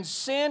and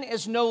sin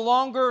is no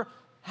longer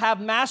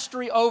have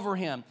mastery over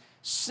him,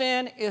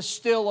 sin is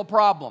still a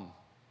problem.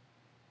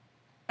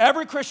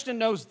 Every Christian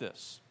knows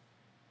this.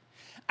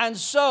 And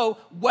so,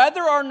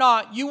 whether or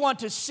not you want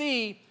to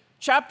see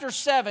chapter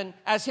 7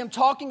 as him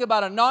talking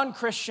about a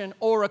non-Christian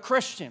or a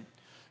Christian,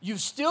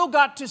 you've still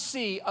got to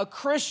see a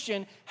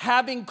Christian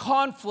having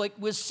conflict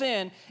with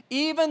sin,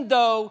 even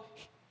though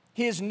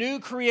his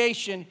new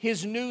creation,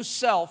 his new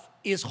self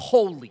is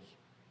holy.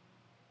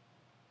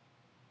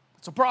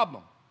 It's a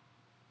problem.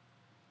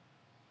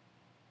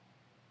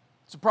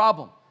 It's a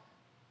problem.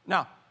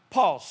 Now,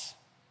 pause,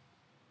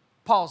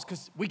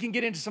 because we can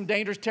get into some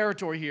dangerous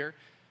territory here.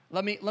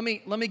 Let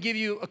me give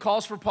you a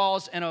cause for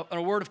pause and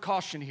a word of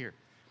caution here.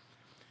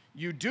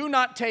 You do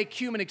not take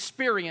human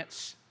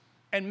experience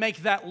and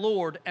make that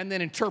Lord and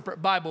then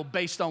interpret Bible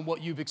based on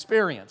what you've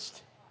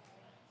experienced.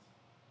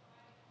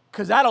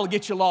 Because that'll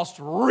get you lost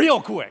real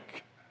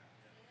quick.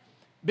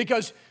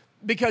 Because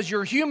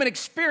your human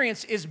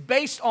experience is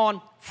based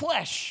on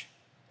flesh.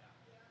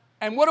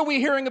 And what are we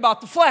hearing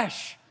about the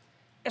flesh?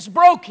 It's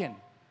broken.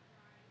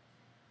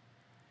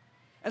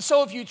 And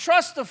so if you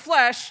trust the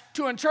flesh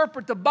to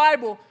interpret the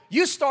Bible,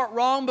 you start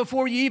wrong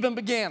before you even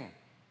begin.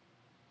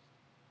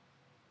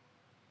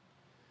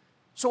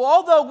 So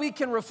although we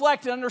can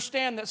reflect and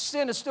understand that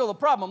sin is still a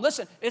problem,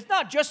 listen, it's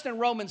not just in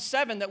Romans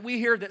 7 that we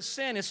hear that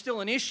sin is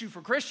still an issue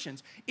for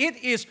Christians. It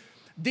is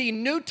the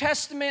New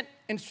Testament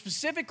and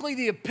specifically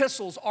the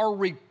epistles are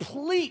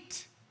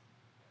replete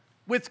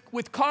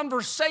with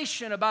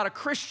conversation about a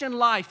Christian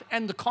life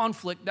and the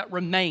conflict that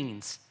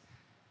remains.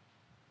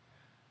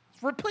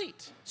 It's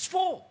replete. It's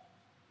full.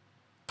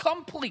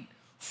 Complete.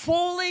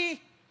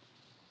 Fully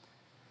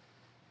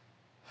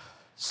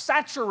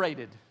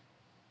saturated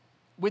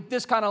with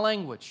this kind of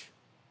language.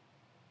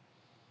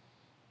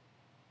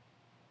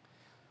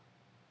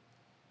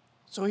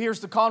 So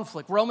here's the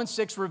conflict. Romans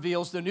 6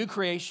 reveals the new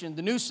creation,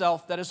 the new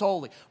self that is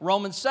holy.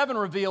 Romans 7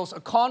 reveals a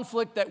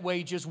conflict that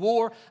wages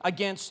war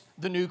against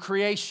the new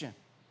creation.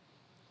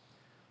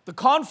 The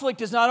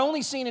conflict is not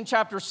only seen in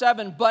chapter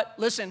 7, but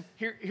listen,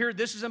 here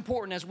this is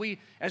important as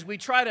we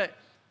try to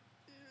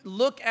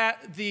look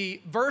at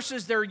the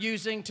verses they're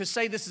using to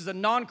say this is a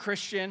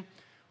non-Christian,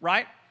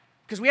 right?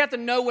 Because we have to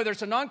know whether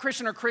it's a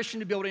non-Christian or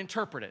Christian to be able to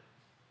interpret it.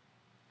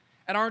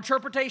 And our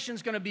interpretation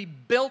is going to be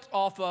built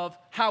off of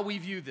how we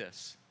view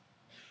this.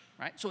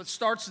 Right? So it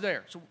starts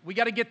there. So we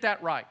got to get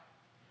that right.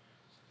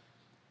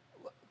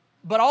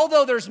 But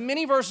although there's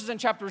many verses in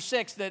chapter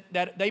 6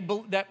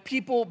 that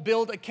people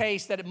build a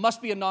case that it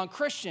must be a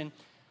non-Christian,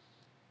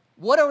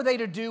 what are they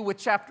to do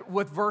with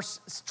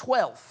verse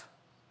 12?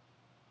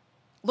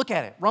 Look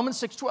at it.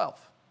 Romans 6:12.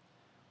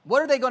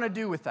 What are they going to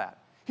do with that?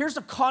 Here's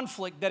a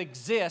conflict that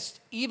exists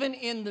even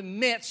in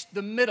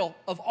the middle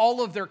of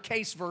all of their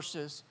case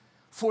verses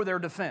for their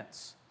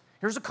defense.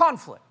 Here's a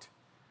conflict.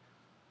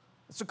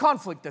 It's a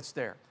conflict that's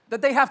there,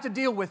 that they have to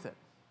deal with it.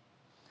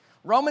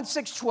 Romans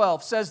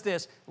 6:12 says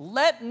this,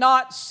 "Let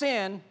not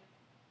sin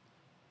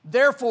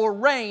therefore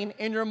reign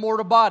in your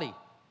mortal body."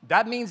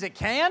 That means it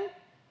can?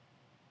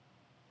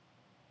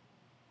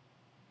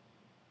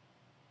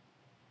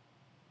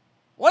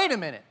 Wait a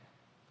minute.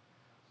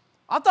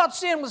 I thought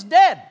sin was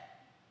dead.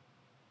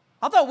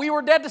 I thought we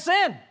were dead to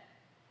sin.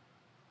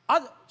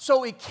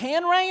 So it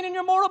can reign in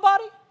your mortal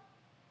body?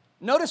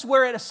 Notice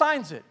where it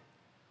assigns it.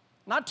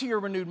 Not to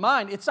your renewed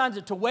mind. It assigns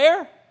it to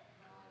where?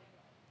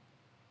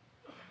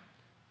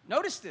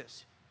 Notice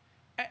this.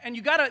 And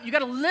you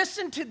gotta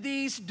listen to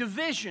these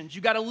divisions. You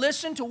gotta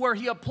listen to where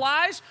he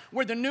applies,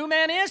 where the new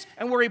man is,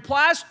 and where he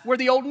applies, where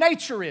the old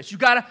nature is. You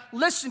gotta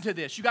listen to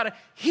this. You gotta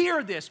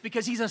hear this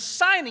because he's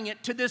assigning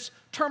it to this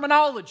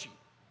terminology.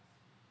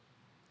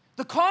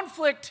 The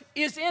conflict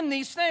is in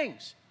these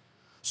things.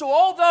 So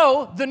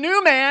although the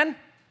new man,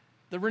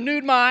 the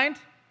renewed mind,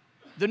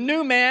 the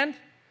new man,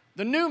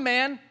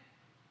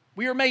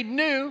 we are made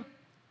new,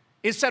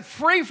 is set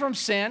free from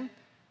sin,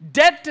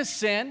 dead to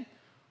sin,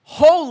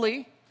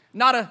 holy,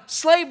 not a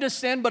slave to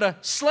sin, but a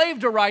slave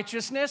to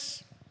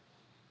righteousness.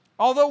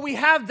 Although we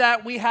have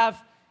that, we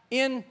have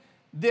in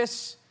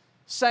this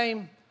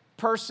same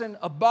person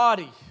a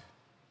body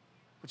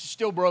which is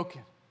still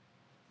broken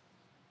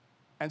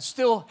and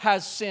still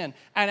has sin.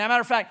 And as a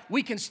matter of fact,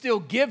 we can still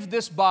give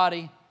this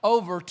body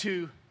over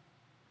to.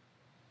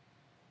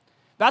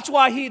 That's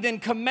why he then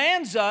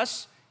commands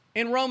us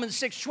in Romans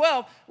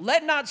 6:12,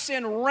 let not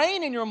sin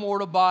reign in your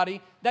mortal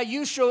body, that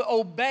you shall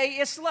obey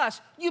its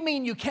lust. You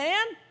mean you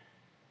can?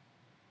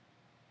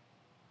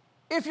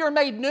 If you're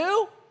made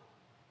new?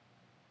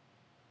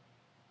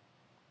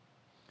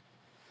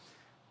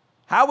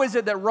 How is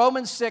it that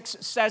Romans 6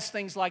 says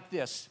things like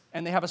this?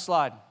 And they have a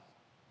slide,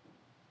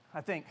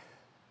 I think.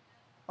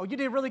 Oh, you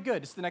did really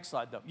good. It's the next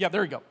slide, though. Yeah,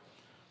 there you go.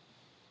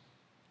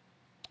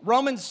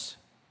 Romans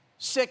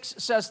 6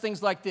 says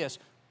things like this.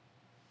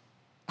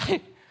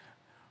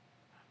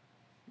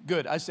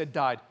 Good, I said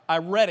died. I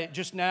read it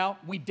just now.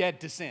 We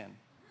dead to sin.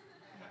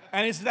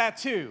 And it's that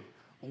too.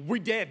 We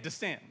dead to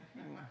sin.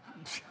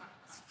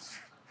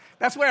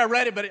 That's the way I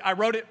read it, but I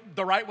wrote it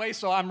the right way,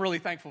 so I'm really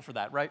thankful for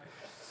that, right?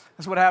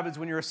 That's what happens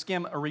when you're a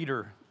skim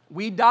reader.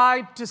 We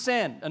died to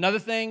sin. Another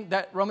thing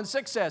that Romans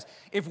 6 says,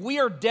 if we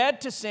are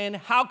dead to sin,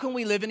 how can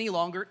we live any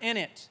longer in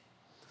it?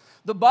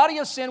 The body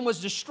of sin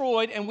was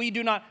destroyed, and we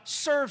do not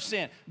serve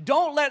sin.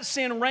 Don't let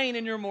sin reign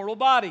in your mortal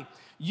body.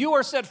 You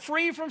are set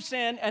free from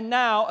sin and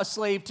now a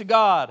slave to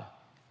God.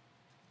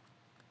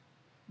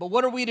 But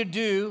what are we to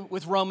do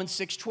with Romans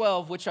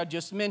 6:12, which I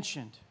just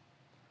mentioned,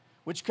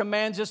 which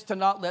commands us to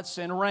not let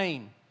sin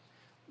reign?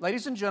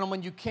 Ladies and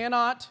gentlemen, you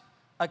cannot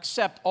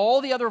accept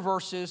all the other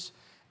verses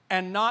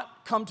and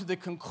not come to the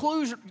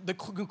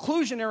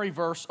conclusionary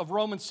verse of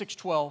Romans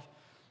 6:12,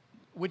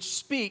 which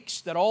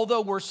speaks that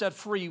although we're set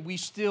free, we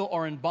still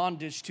are in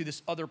bondage to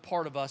this other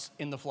part of us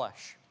in the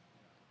flesh.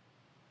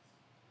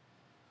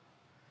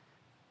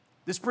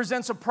 This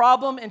presents a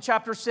problem in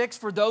chapter 6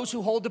 for those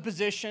who hold the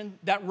position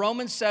that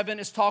Romans 7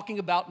 is talking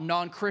about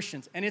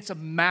non-Christians, and it's a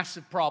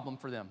massive problem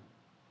for them.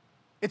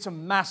 It's a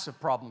massive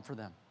problem for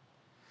them.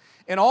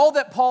 And all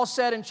that Paul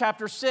said in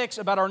chapter 6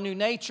 about our new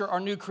nature, our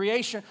new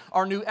creation,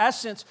 our new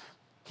essence,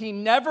 he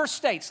never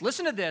states,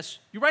 listen to this,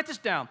 you write this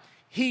down,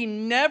 he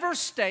never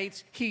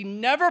states, he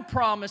never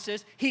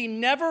promises, he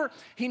never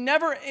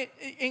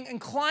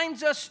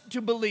inclines us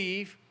to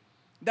believe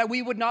that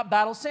we would not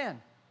battle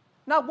sin.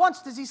 Not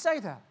once does he say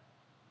that.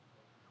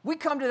 We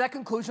come to that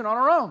conclusion on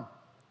our own.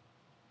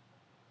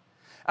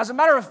 As a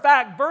matter of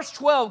fact, verse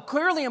 12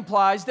 clearly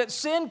implies that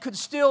sin could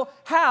still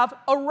have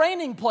a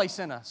reigning place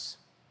in us.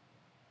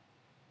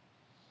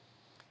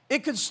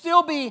 It could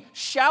still be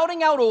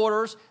shouting out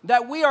orders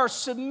that we are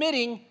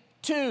submitting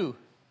to.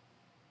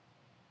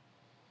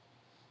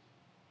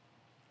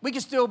 We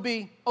could still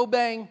be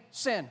obeying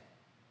sin.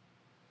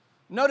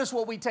 Notice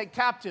what we take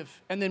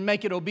captive and then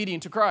make it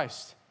obedient to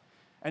Christ.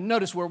 And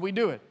notice where we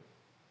do it.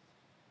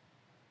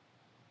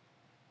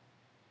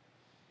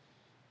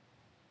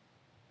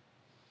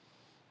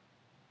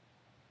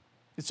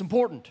 It's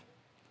important.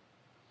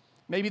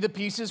 Maybe the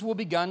pieces will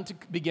begin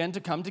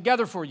to come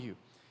together for you.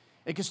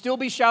 It could still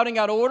be shouting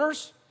out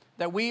orders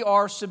that we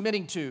are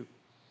submitting to.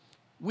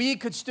 We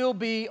could still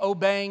be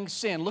obeying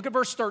sin. Look at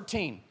verse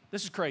 13.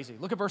 This is crazy.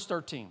 Look at verse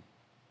 13.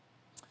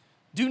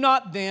 Do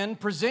not then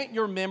present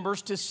your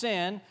members to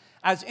sin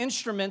as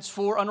instruments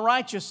for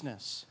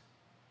unrighteousness,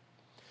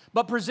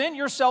 but present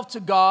yourself to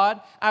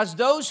God as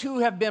those who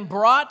have been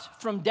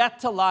brought from death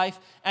to life,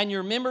 and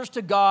your members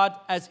to God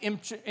as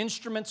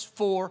instruments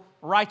for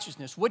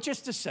righteousness, which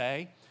is to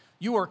say,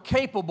 you are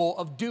capable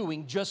of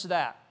doing just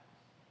that.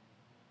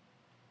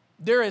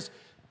 There is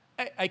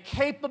a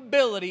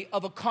capability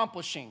of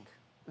accomplishing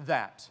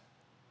that.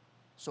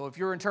 So if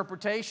your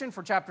interpretation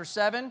for chapter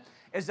 7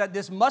 is that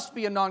this must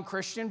be a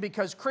non-Christian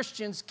because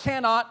Christians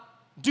cannot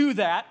do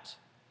that,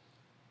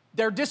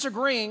 they're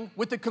disagreeing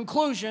with the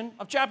conclusion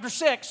of chapter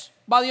 6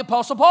 by the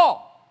Apostle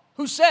Paul,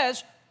 who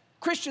says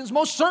Christians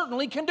most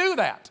certainly can do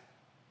that.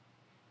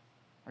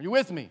 Are you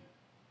with me?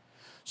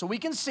 So we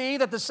can see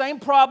that the same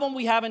problem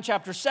we have in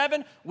chapter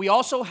 7, we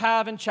also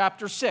have in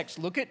chapter 6.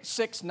 Look at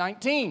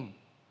 6:19.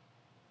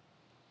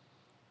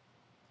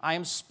 I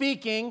am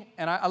speaking,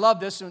 and I love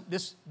this.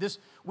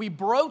 We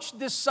broach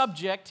this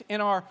subject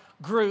in our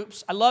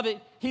groups. I love it.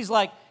 He's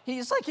like he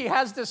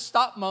has this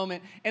stop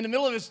moment in the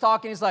middle of his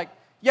talk, and he's like,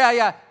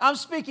 yeah, I'm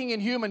speaking in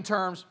human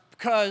terms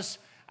because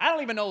I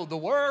don't even know the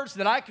words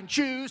that I can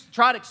choose to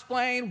try to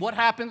explain what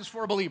happens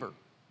for a believer.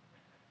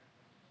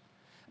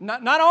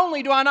 Not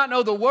only do I not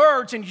know the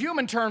words in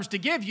human terms to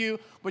give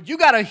you, but you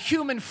got a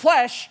human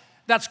flesh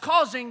that's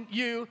causing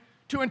you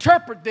to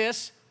interpret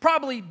this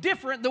probably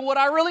different than what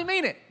I really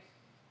mean it.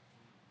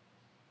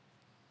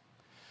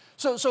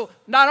 So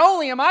not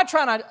only am I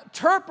trying to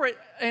interpret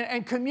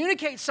and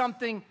communicate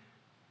something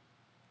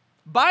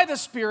by the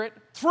Spirit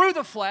through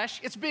the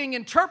flesh, it's being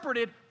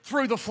interpreted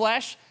through the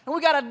flesh, and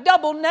we got a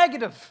double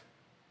negative,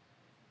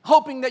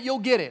 hoping that you'll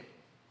get it,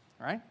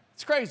 right?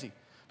 It's crazy,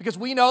 because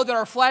we know that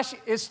our flesh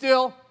is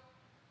still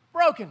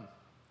broken.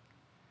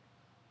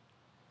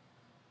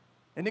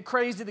 Isn't it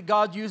crazy that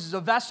God uses a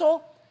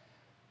vessel,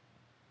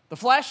 the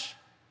flesh,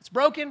 it's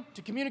broken,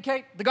 to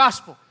communicate the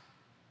gospel?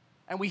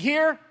 And we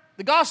hear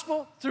the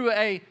gospel through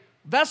a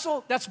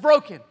vessel that's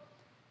broken.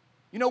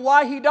 You know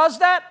why he does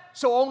that?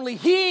 So only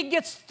he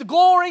gets the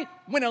glory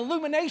when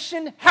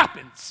illumination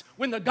happens,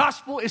 when the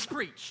gospel is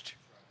preached.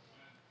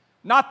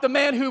 Not the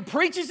man who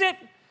preaches it.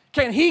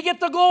 Can he get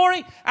the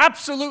glory?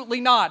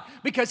 Absolutely not,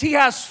 because he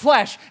has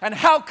flesh. And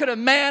how could a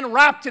man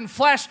wrapped in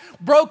flesh,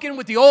 broken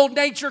with the old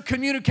nature,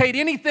 communicate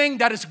anything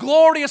that is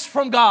glorious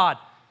from God?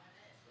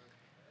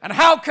 And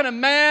how can a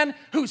man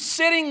who's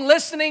sitting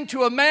listening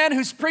to a man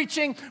who's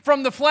preaching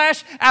from the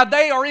flesh, and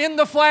they are in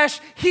the flesh,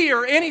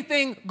 hear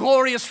anything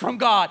glorious from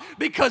God?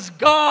 Because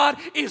God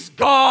is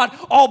God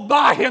all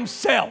by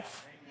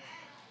himself.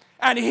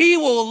 And he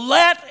will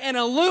let and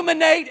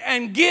illuminate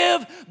and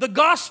give the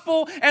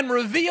gospel and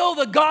reveal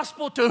the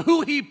gospel to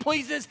who he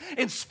pleases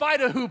in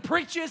spite of who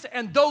preaches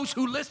and those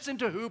who listen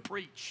to who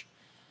preach.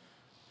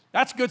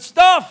 That's good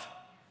stuff.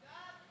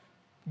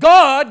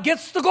 God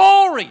gets the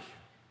glory.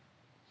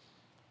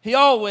 He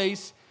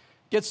always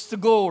gets the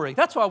glory.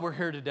 That's why we're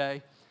here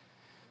today.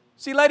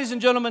 See, ladies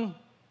and gentlemen,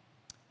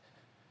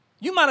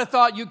 you might have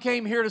thought you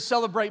came here to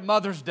celebrate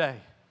Mother's Day.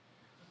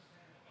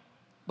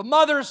 But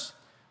mothers,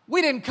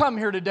 we didn't come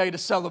here today to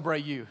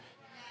celebrate you.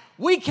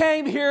 We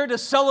came here to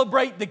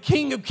celebrate the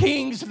King of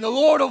Kings and the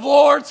Lord of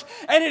Lords,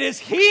 and it is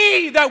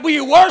He that we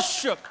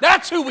worship.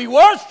 That's who we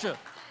worship.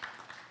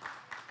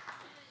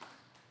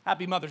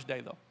 Happy Mother's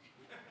Day, though.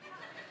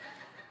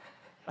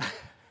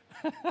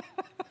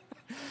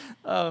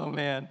 Oh,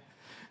 man.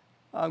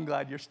 I'm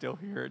glad you're still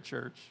here at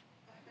church.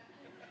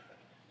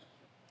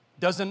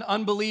 Does an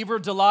unbeliever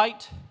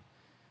delight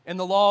in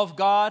the law of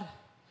God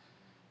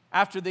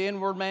after the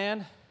inward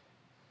man?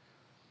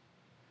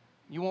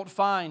 You won't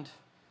find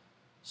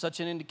such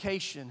an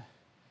indication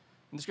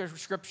in the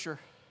Scripture.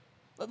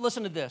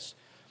 Listen to this.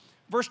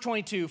 Verse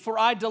 22, for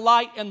I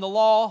delight in the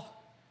law.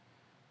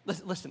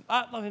 Listen,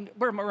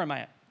 where am I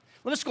at?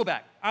 Let's go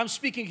back. I'm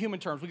speaking human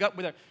terms.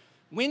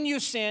 When you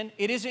sin,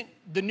 it isn't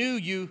the new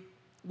you.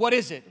 What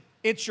is it?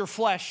 It's your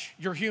flesh,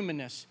 your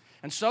humanness.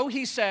 And so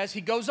he says,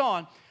 he goes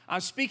on,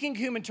 I'm speaking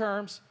human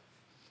terms.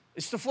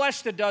 It's the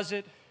flesh that does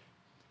it.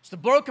 It's the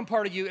broken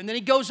part of you. And then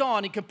he goes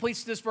on, he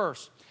completes this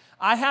verse.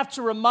 I have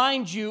to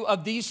remind you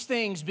of these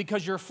things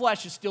because your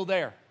flesh is still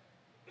there.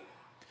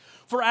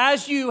 For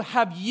as you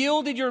have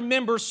yielded your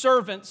members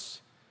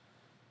servants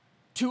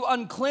to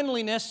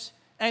uncleanliness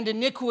and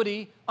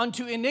iniquity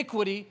unto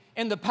iniquity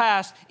in the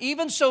past,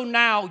 even so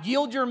now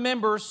yield your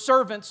members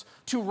servants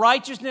to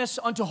righteousness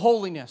unto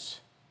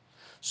holiness.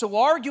 So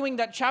arguing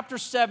that chapter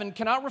 7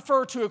 cannot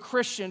refer to a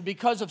Christian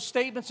because of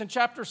statements in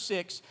chapter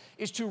 6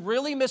 is to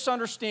really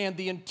misunderstand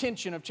the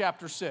intention of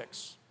chapter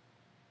 6.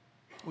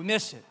 We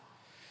miss it.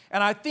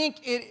 And I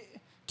think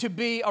it to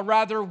be a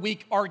rather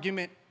weak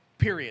argument,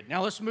 period.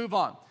 Now let's move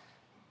on.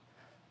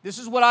 This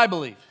is what I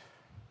believe.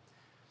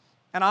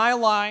 And I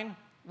align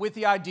with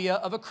the idea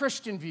of a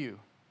Christian view.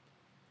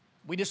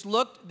 We just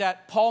looked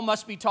that Paul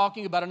must be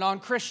talking about a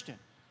non-Christian.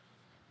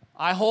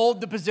 I hold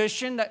the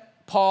position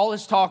that Paul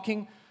is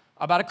talking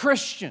about a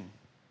Christian.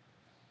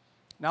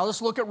 Now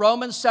let's look at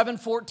Romans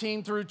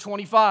 7:14 through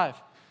 25.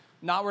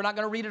 Now, we're not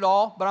going to read it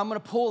all, but I'm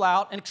going to pull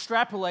out and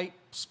extrapolate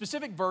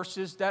specific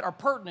verses that are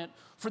pertinent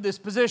for this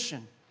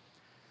position.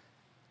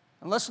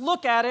 And let's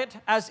look at it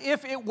as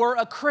if it were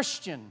a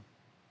Christian.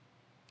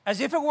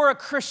 As if it were a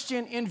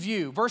Christian in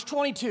view. Verse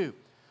 22,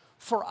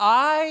 for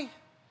I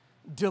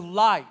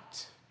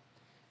delight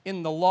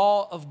in the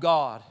law of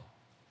God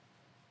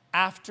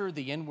after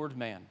the inward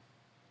man.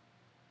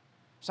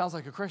 Sounds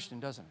like a Christian,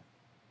 doesn't it?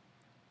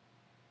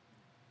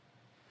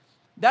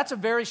 That's a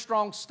very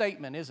strong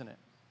statement, isn't it?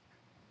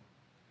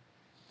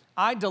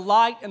 I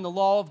delight in the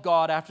law of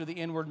God after the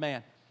inward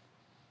man.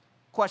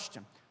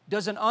 Question,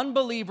 does an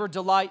unbeliever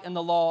delight in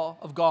the law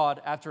of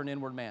God after an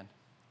inward man?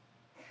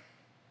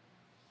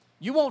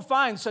 You won't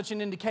find such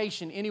an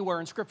indication anywhere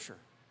in Scripture.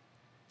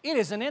 It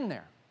isn't in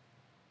there.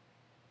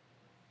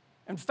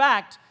 In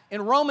fact,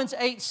 in Romans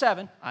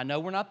 8:7, I know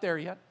we're not there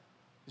yet.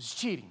 This is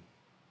cheating.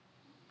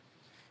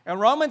 In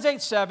Romans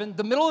 8:7,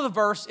 the middle of the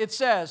verse, it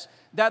says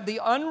that the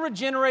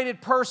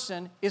unregenerated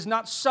person is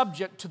not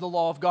subject to the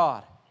law of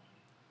God.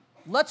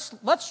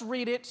 Let's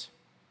read it.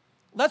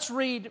 Let's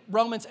read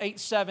Romans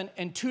 8:7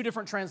 in two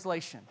different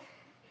translations.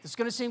 It's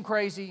going to seem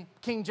crazy.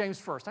 King James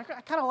first. I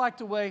kind of like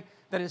the way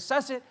that it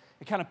says it.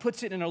 It kind of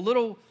puts it in a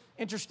little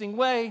interesting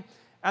way.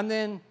 And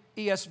then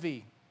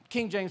ESV,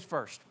 King James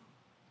first.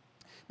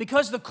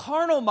 Because the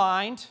carnal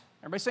mind,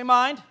 everybody say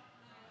mind,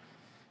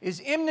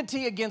 is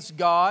enmity against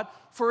God,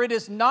 for it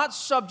is not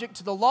subject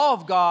to the law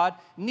of God,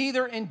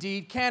 neither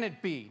indeed can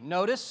it be.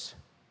 Notice,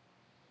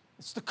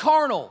 it's the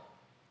carnal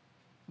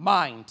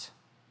mind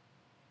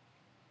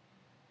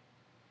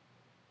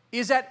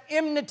is at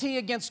enmity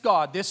against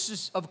God. This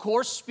is, of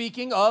course,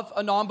 speaking of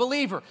a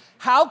non-believer.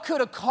 How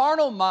could a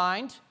carnal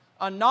mind,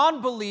 a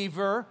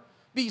non-believer,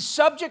 be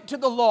subject to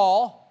the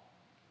law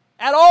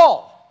at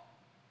all?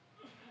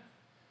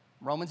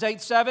 Romans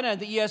 8:7 and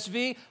the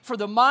ESV, for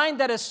the mind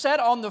that is set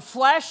on the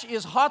flesh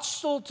is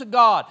hostile to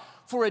God,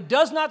 for it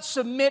does not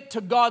submit to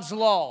God's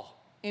law.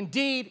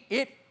 Indeed,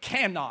 it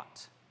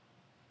cannot.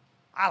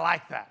 I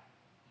like that.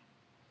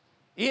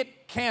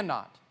 It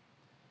cannot.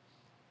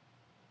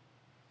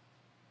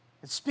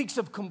 It speaks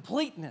of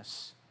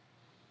completeness.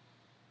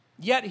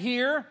 Yet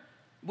here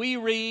we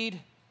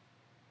read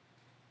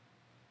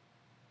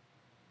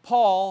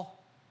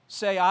Paul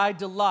say, I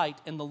delight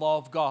in the law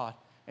of God,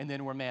 and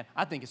then we're man.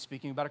 I think it's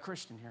speaking about a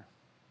Christian here.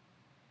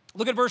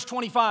 Look at verse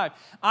 25.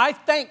 I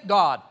thank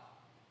God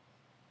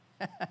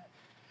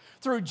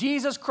through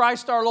Jesus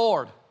Christ our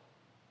Lord.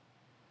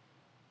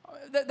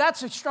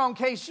 That's a strong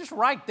case just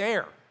right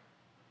there.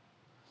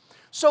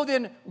 So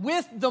then,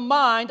 with the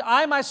mind,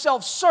 I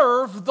myself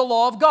serve the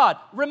law of God.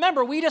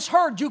 Remember, we just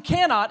heard you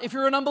cannot if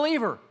you're an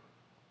unbeliever.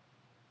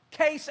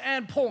 Case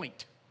and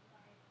point.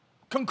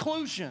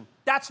 Conclusion.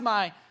 That's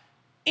my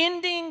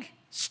ending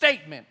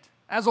statement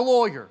as a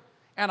lawyer.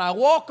 And I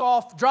walk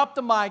off, drop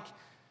the mic,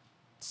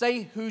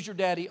 say, who's your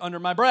daddy under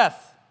my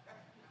breath.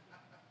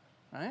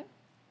 Right?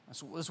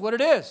 That's what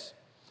it is.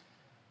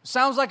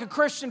 Sounds like a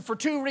Christian for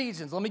two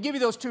reasons. Let me give you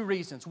those two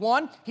reasons.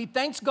 One, he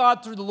thanks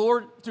God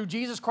through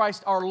Jesus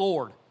Christ our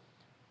Lord.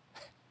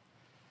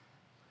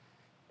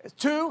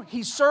 Two,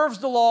 he serves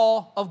the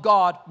law of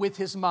God with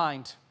his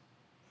mind.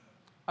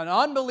 An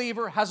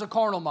unbeliever has a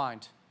carnal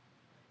mind,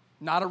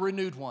 not a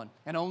renewed one,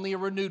 and only a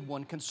renewed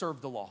one can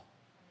serve the law.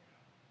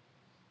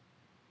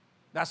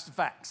 That's the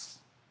facts.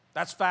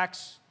 That's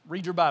facts.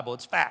 Read your Bible.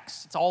 It's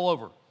facts. It's all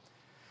over.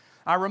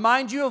 I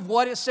remind you of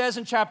what it says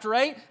in chapter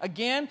 8,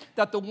 again,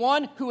 that the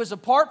one who is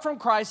apart from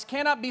Christ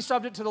cannot be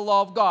subject to the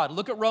law of God.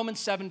 Look at Romans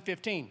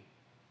 7:15.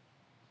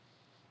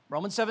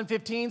 Romans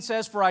 7:15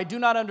 says, for I do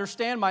not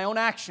understand my own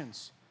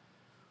actions,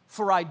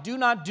 for I do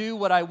not do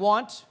what I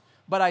want,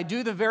 but I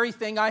do the very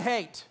thing I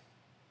hate.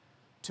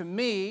 To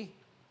me,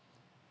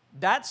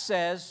 that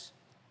says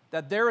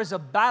that there is a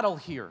battle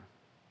here,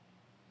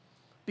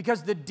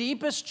 because the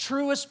deepest,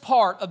 truest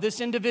part of this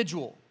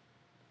individual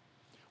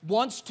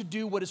wants to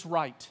do what is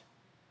right,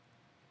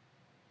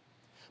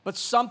 but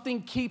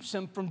something keeps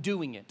him from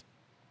doing it.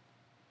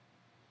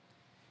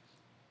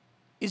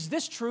 Is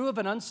this true of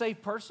an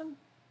unsaved person?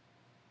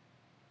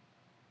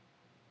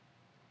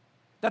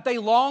 That they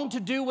long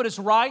to do what is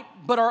right,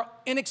 but are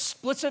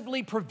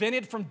inexplicably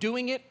prevented from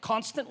doing it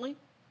constantly?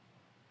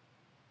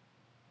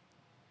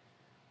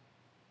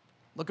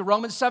 Look at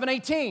Romans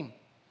 7:18.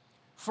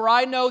 For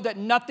I know that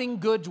nothing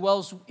good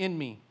dwells in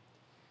me.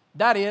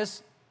 That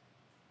is,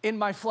 in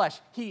my flesh.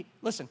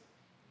 Listen,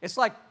 it's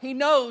like he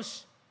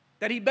knows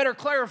that he better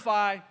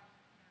clarify,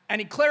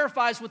 and he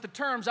clarifies with the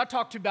terms I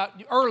talked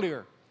about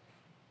earlier.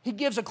 He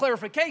gives a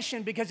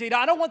clarification because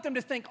I don't want them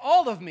to think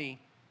all of me,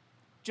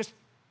 just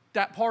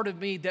that part of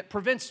me that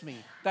prevents me,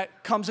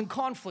 that comes in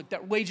conflict,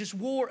 that wages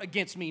war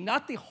against me.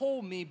 Not the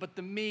whole me, but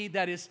the me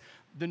that is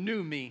the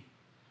new me.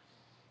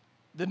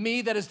 The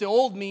me that is the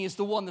old me is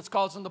the one that's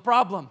causing the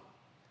problem.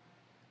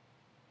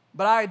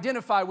 But I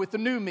identify with the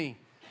new me,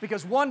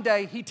 because one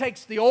day he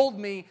takes the old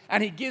me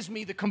and he gives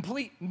me the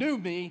complete new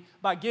me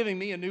by giving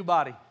me a new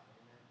body.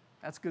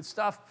 That's good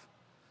stuff,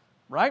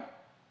 right?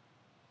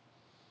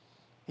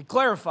 He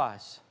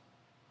clarifies.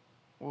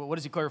 Well, what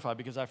does he clarify?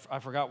 Because I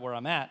forgot where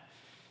I'm at.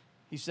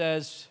 He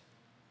says,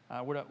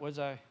 was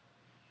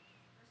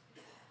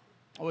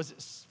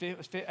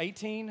it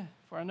 18?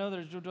 For I know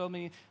there's dwell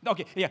me.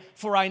 Okay, yeah.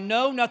 For I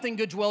know nothing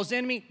good dwells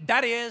in me.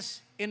 That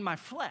is, in my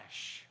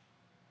flesh.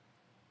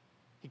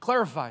 He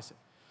clarifies it.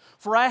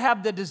 For I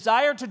have the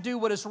desire to do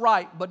what is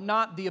right, but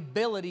not the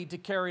ability to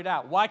carry it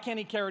out. Why can't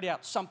he carry it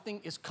out?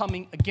 Something is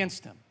coming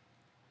against him.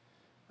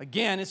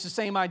 Again, it's the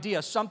same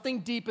idea. Something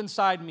deep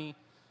inside me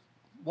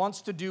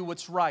wants to do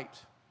what's right,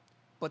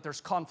 but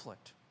there's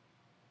conflict.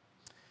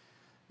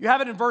 You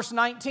have it in verse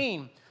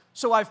 19.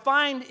 So I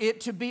find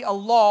it to be a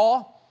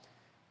law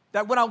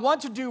that when I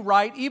want to do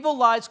right, evil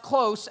lies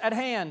close at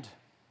hand.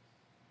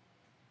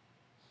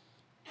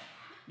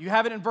 You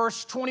have it in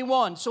verse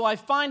 21. So I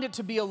find it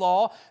to be a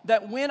law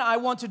that when I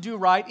want to do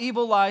right,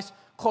 evil lies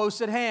close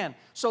at hand.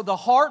 So the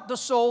heart, the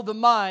soul, the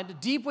mind,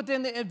 deep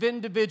within the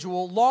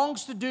individual,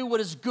 longs to do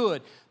what is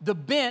good. The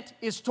bent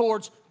is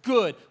towards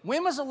good.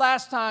 When was the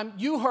last time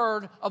you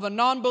heard of a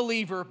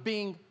non-believer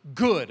being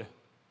good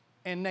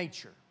in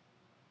nature?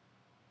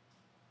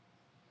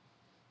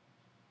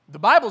 The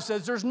Bible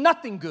says there's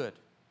nothing good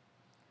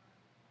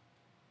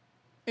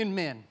in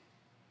men.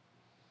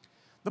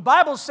 The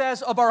Bible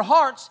says of our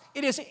hearts,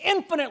 it is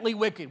infinitely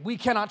wicked. We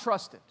cannot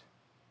trust it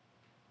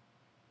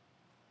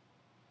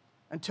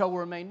until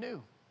we're made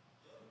new.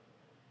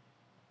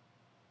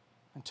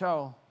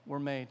 Until we're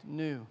made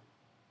new.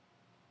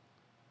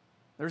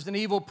 There's an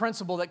evil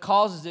principle that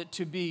causes it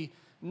to be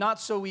not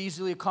so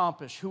easily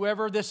accomplished.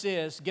 Whoever this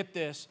is, get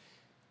this,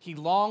 he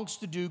longs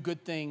to do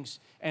good things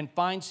and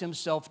finds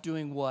himself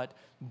doing what?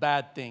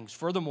 Bad things.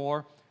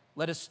 Furthermore,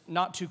 let us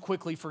not too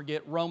quickly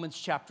forget Romans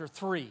chapter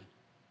 3.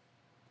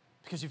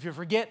 Because if you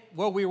forget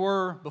where we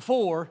were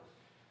before,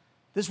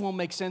 this won't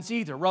make sense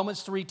either.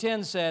 Romans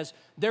 3:10 says,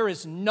 there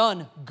is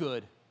none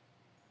good.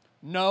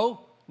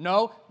 No,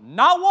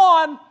 not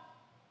one.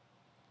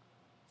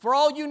 For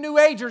all you New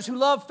Agers who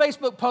love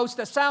Facebook posts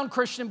that sound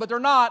Christian, but they're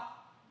not,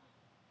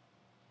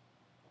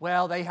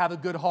 well, they have a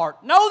good heart.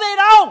 No, they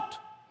don't.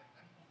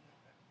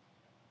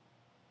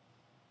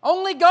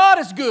 Only God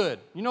is good.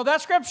 You know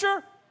that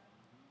scripture?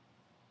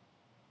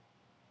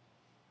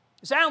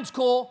 It sounds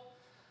cool,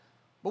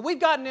 but we've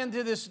gotten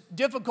into this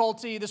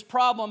difficulty, this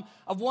problem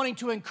of wanting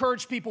to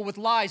encourage people with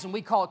lies, and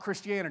we call it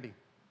Christianity.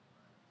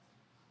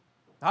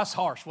 That's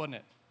harsh, wasn't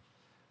it?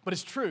 But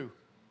it's true.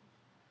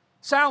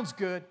 Sounds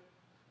good,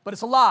 but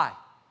it's a lie.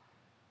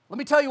 Let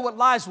me tell you what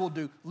lies will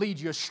do. Lead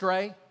you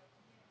astray.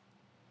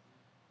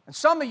 And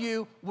some of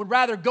you would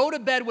rather go to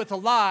bed with a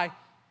lie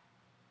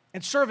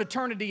and serve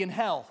eternity in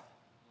hell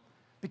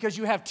because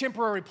you have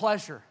temporary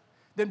pleasure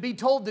than be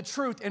told the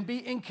truth and be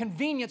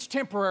inconvenienced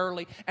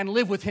temporarily and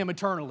live with Him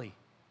eternally.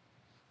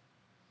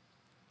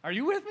 Are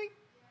you with me?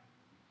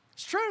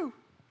 It's true.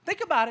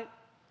 Think about it.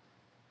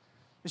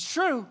 It's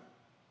true.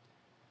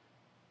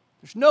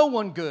 There's no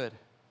one good.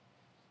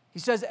 He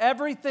says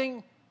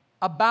everything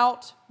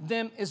about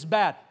them is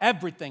bad.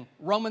 Everything.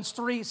 Romans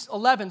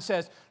 3:11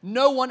 says,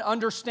 no one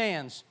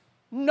understands.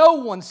 No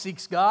one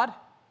seeks God.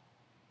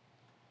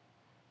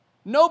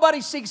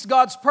 Nobody seeks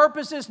God's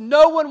purposes.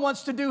 No one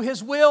wants to do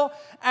His will.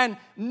 And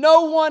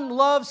no one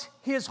loves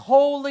His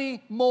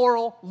holy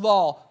moral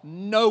law.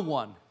 No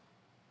one.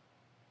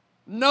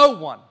 No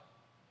one.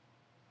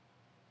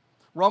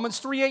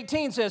 Romans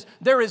 3:18 says,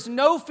 there is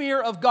no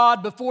fear of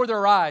God before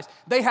their eyes.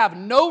 They have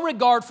no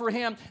regard for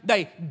Him.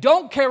 They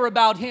don't care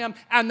about Him,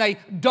 and they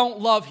don't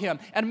love Him.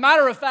 And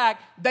matter of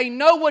fact, they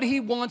know what He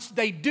wants.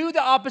 They do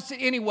the opposite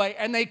anyway,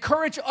 and they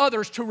encourage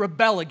others to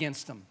rebel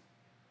against Him.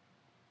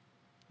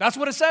 That's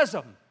what it says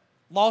of them.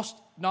 Lost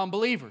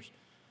non-believers.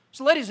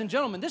 So ladies and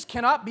gentlemen, this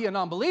cannot be a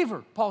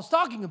non-believer Paul's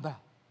talking about.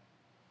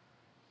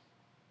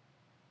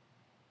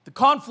 The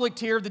conflict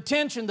here, the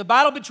tension, the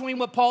battle between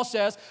what Paul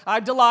says, I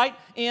delight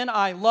in,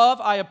 I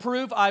love, I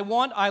approve, I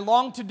want, I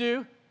long to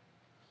do,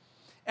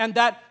 and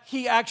that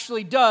he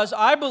actually does,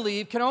 I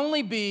believe, can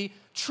only be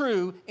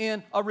true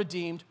in a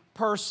redeemed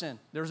person.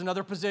 There's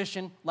another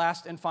position,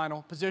 last and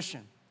final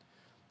position.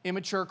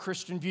 Immature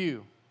Christian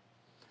view.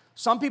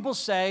 Some people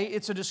say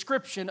it's a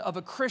description of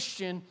a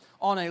Christian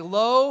on a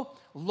low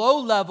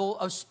level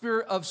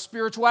of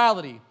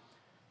spirituality.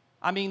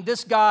 I mean,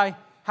 this guy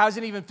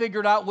hasn't even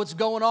figured out what's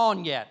going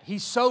on yet.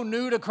 He's so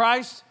new to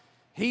Christ,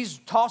 he's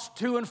tossed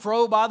to and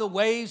fro by the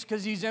waves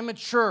because he's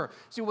immature.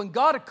 See, when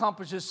God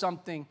accomplishes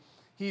something,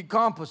 He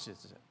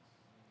accomplishes it.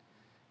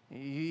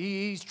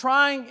 He's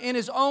trying in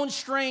his own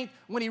strength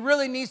when he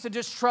really needs to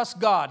just trust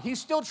God.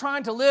 He's still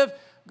trying to live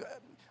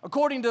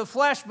according to the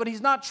flesh, but he's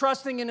not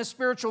trusting in his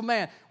spiritual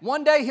man.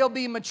 One day he'll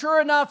be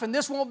mature enough and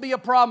this won't be a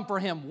problem for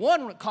him.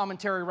 One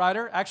commentary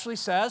writer actually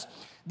says,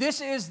 this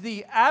is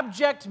the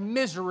abject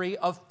misery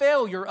of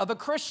failure of a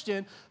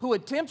Christian who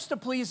attempts to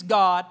please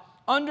God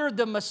under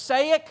the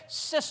Mosaic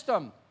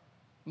system.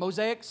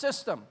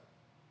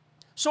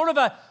 Sort of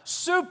a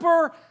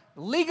super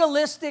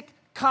legalistic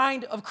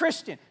kind of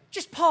Christian.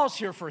 Just pause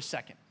here for a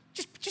second.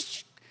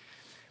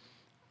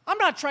 I'm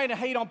not trying to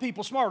hate on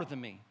people smarter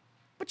than me,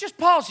 but just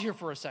pause here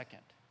for a second,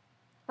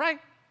 right?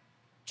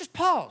 Just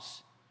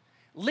pause.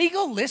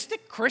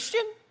 Legalistic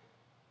Christian?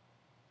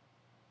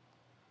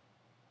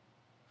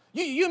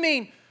 You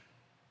mean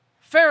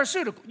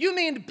Pharisaical. You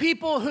mean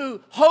people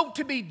who hope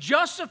to be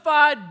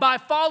justified by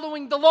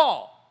following the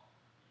law.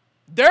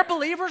 They're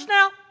believers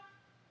now?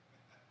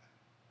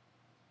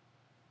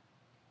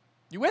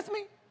 You with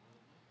me?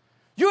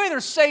 You're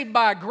either saved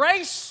by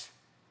grace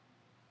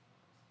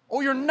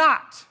or you're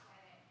not.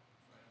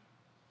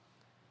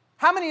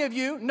 How many of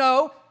you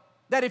know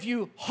that if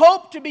you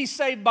hope to be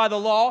saved by the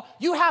law,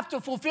 you have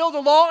to fulfill the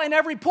law in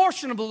every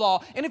portion of the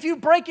law? And if you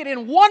break it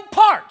in one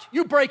part,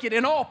 you break it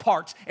in all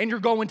parts and you're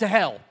going to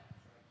hell.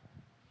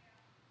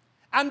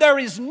 And there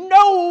is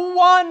no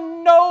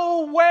one,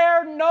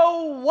 nowhere,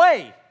 no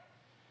way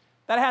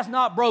that has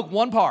not broke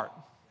one part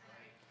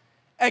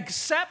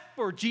except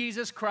for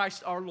Jesus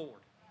Christ our Lord.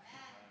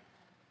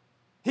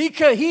 He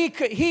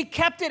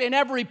kept it in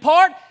every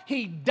part.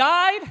 He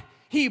died.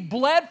 He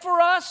bled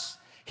for us.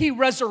 He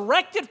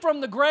resurrected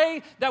from the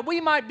grave that we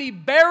might be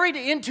buried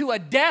into a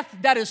death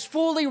that is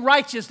fully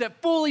righteous,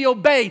 that fully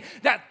obeyed,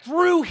 that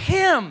through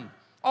Him,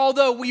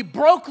 although we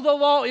broke the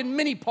law in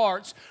many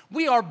parts,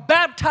 we are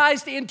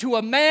baptized into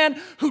a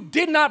man who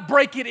did not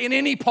break it in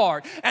any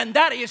part. And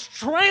that is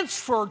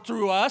transferred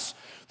through us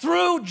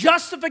through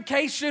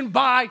justification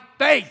by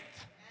faith.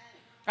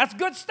 That's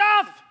good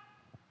stuff.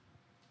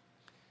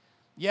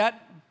 Yet,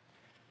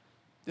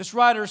 this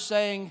writer is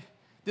saying,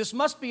 this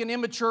must be an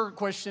immature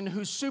Christian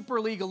who's super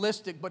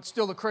legalistic but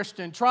still a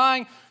Christian,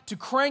 trying to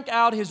crank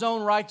out his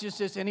own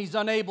righteousness and he's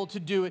unable to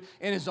do it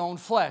in his own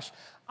flesh.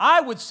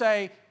 I would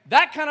say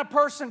that kind of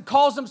person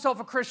calls himself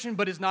a Christian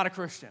but is not a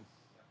Christian.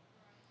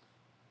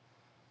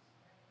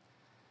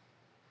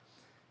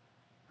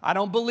 I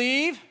don't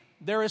believe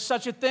there is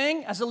such a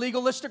thing as a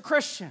legalistic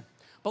Christian.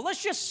 But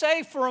let's just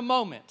say for a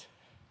moment,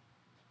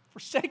 for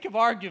sake of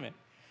argument,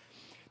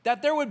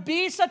 that there would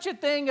be such a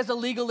thing as a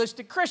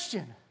legalistic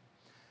Christian.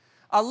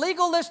 A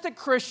legalistic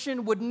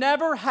Christian would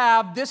never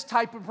have this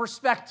type of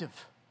perspective.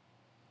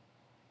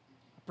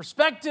 A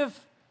perspective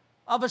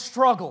of a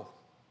struggle.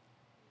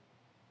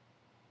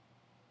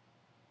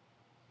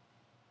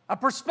 A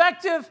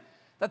perspective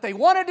that they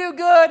want to do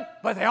good,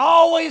 but they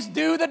always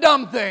do the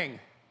dumb thing.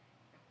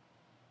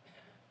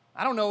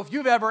 I don't know if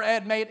you've ever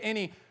met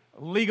any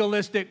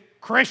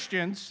legalistic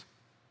Christians,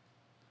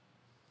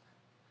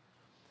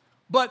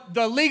 but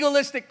the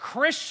legalistic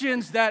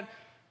Christians that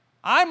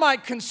I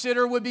might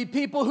consider would be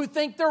people who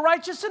think they're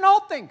righteous in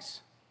all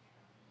things,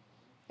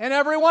 and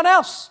everyone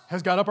else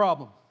has got a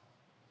problem.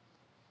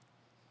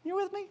 You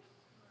with me?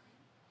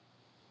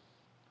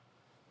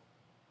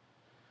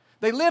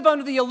 They live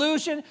under the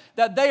illusion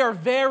that they are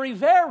very,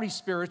 very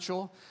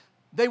spiritual.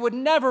 They would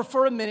never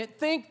for a minute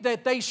think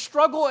that they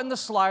struggle in the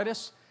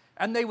slightest,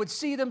 and they would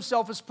see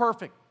themselves as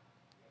perfect.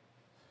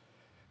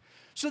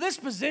 So this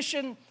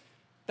position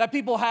that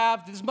people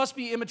have, this must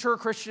be immature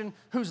Christian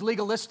who's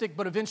legalistic,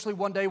 but eventually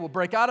one day will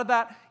break out of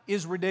that,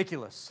 is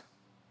ridiculous.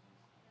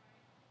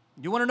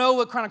 You want to know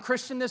what kind of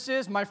Christian this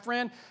is? My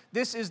friend,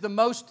 this is the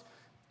most,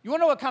 you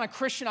want to know what kind of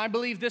Christian I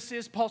believe this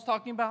is Paul's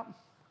talking about?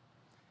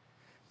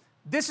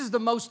 This is the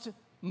most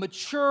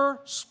mature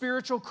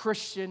spiritual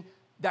Christian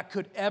that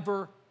could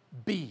ever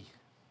be.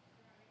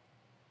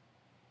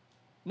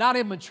 Not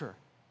immature.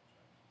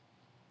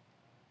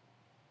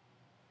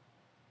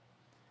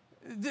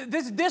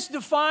 This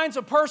defines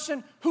a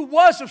person who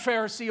was a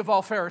Pharisee of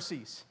all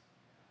Pharisees,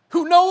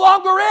 who no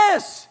longer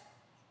is.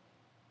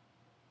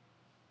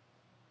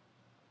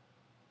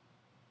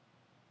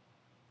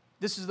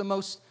 This is the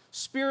most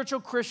spiritual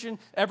Christian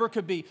ever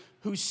could be,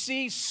 who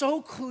sees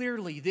so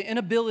clearly the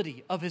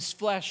inability of his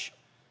flesh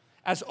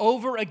as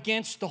over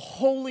against the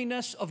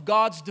holiness of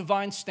God's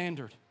divine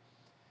standard.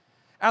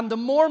 And the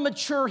more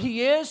mature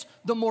he is,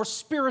 the more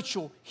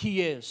spiritual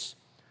he is.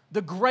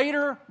 The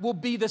greater will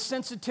be the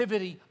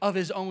sensitivity of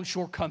his own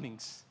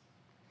shortcomings.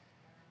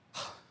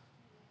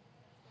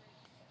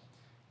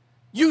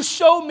 You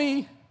show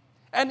me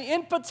an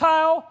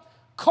infantile,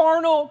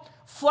 carnal,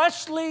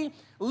 fleshly,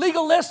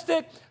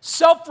 legalistic,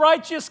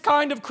 self-righteous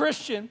kind of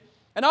Christian,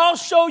 and I'll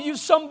show you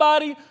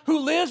somebody who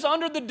lives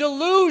under the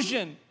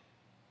delusion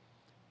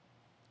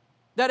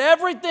that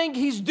everything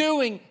he's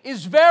doing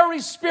is very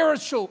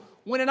spiritual,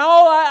 when in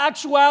all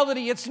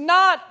actuality it's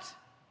not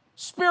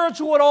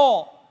spiritual at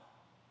all.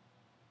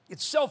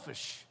 It's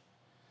selfish.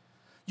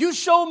 You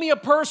show me a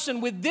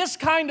person with this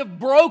kind of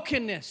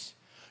brokenness.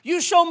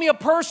 You show me a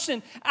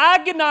person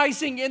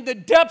agonizing in the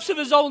depths of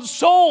his own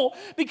soul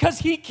because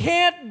he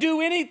can't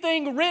do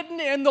anything written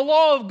in the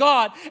law of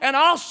God. And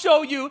I'll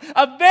show you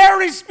a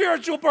very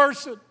spiritual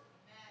person.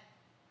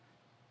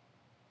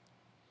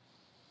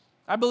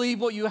 I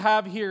believe what you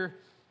have here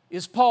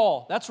is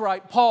Paul. That's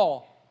right,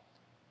 Paul.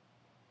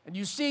 And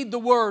you see the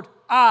word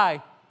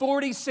I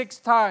 46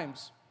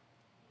 times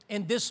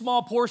in this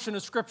small portion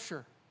of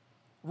Scripture,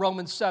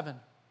 Romans 7.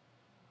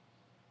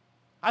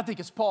 I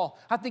think it's Paul.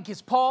 I think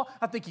it's Paul.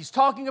 I think he's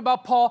talking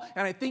about Paul,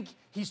 and I think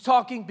he's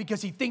talking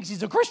because he thinks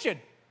he's a Christian.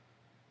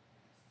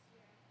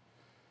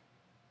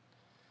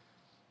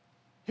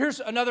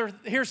 Here's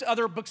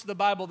other books of the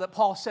Bible that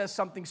Paul says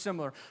something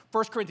similar.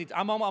 1 Corinthians.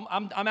 I'm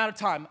out of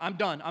time. I'm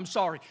done. I'm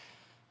sorry.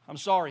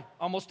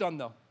 Almost done,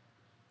 though.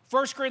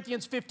 1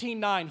 Corinthians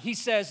 15:9, he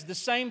says the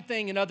same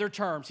thing in other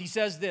terms. He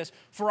says this,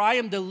 for I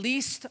am the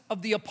least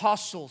of the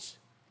apostles.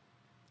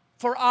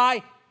 For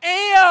I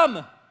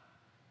am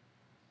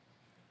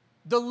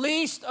the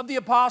least of the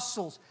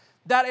apostles,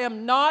 that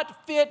am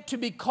not fit to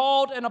be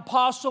called an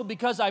apostle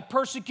because I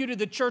persecuted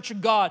the church of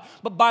God,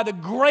 but by the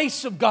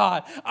grace of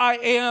God, I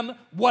am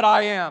what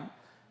I am.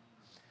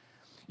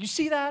 You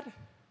see that?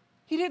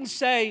 He didn't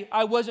say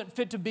I wasn't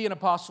fit to be an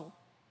apostle.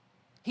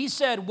 He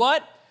said,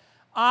 what?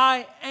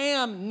 I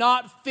am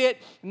not fit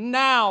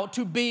now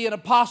to be an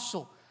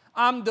apostle.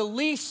 I'm the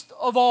least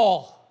of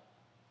all.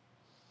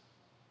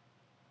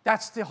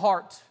 That's the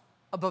heart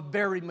of a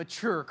very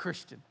mature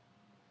Christian.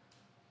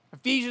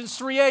 Ephesians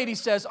 3:8, he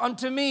says,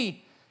 unto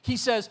me, he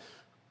says,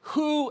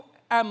 who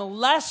am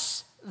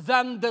less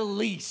than the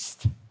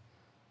least.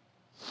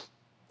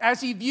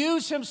 As he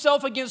views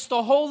himself against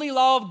the holy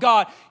law of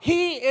God,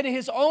 he in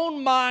his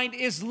own mind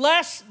is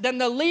less than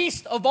the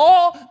least of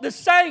all the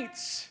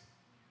saints.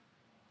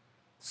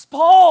 It's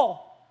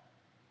Paul.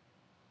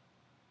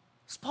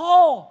 It's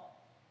Paul.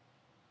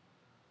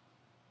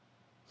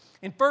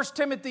 In 1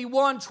 Timothy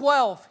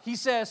 1:12, he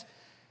says,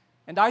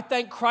 and I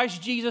thank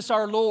Christ Jesus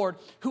our Lord,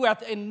 who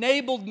hath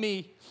enabled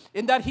me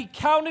in that he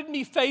counted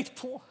me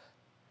faithful,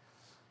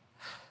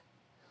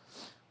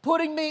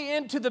 putting me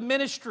into the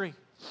ministry,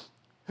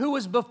 who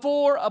was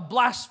before a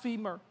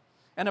blasphemer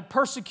and a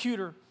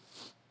persecutor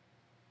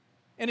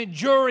and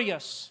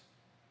injurious.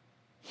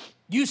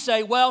 You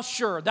say, well,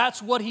 sure,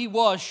 that's what he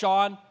was,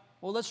 Shawn.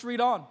 Well, let's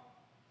read on.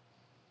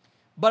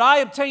 But I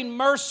obtained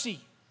mercy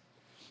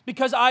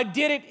because I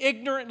did it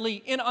ignorantly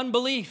in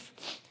unbelief.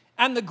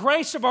 And the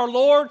grace of our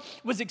Lord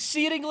was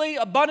exceedingly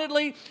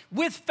abundantly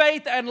with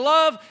faith and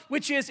love,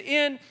 which is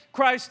in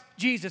Christ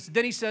Jesus.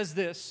 Then he says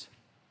this.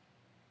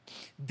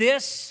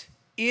 This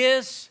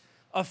is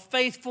a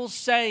faithful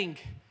saying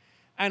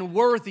and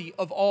worthy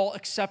of all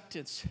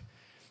acceptance,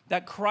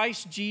 that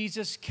Christ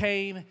Jesus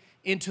came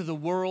into the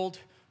world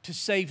to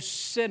save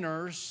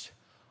sinners,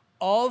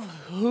 of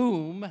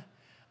whom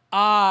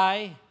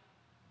I,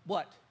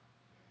 what?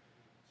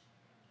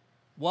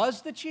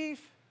 Was the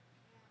chief?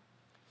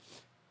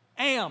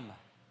 Am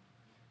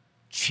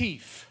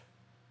chief.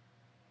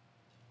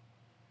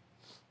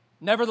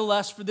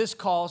 Nevertheless, for this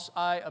cause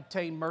I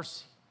obtain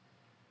mercy.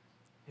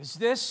 Is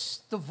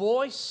this the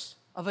voice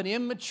of an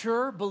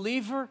immature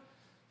believer?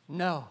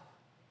 No.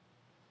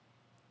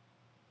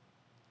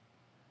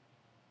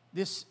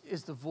 This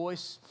is the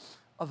voice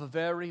of a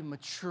very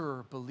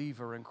mature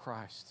believer in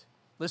Christ.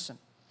 Listen,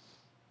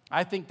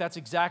 I think that's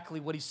exactly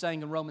what he's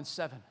saying in Romans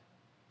 7.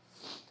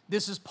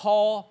 This is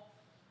Paul,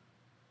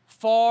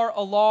 far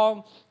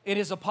along in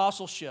his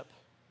apostleship,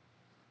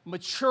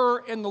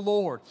 mature in the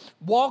Lord,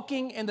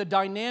 walking in the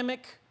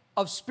dynamic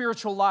of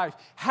spiritual life,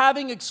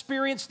 having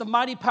experienced the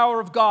mighty power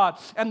of God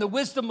and the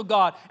wisdom of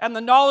God and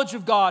the knowledge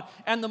of God.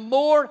 And the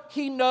more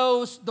he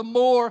knows, the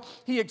more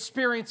he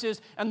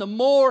experiences, and the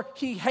more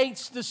he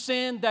hates the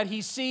sin that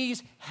he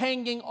sees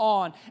hanging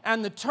on.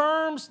 And the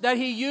terms that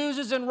he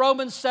uses in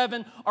Romans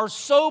 7 are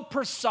so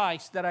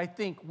precise that I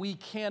think we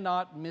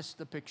cannot miss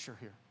the picture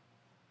here.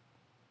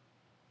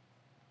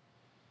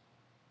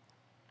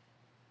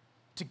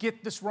 To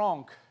get this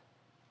wrong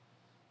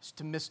is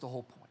to miss the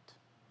whole point.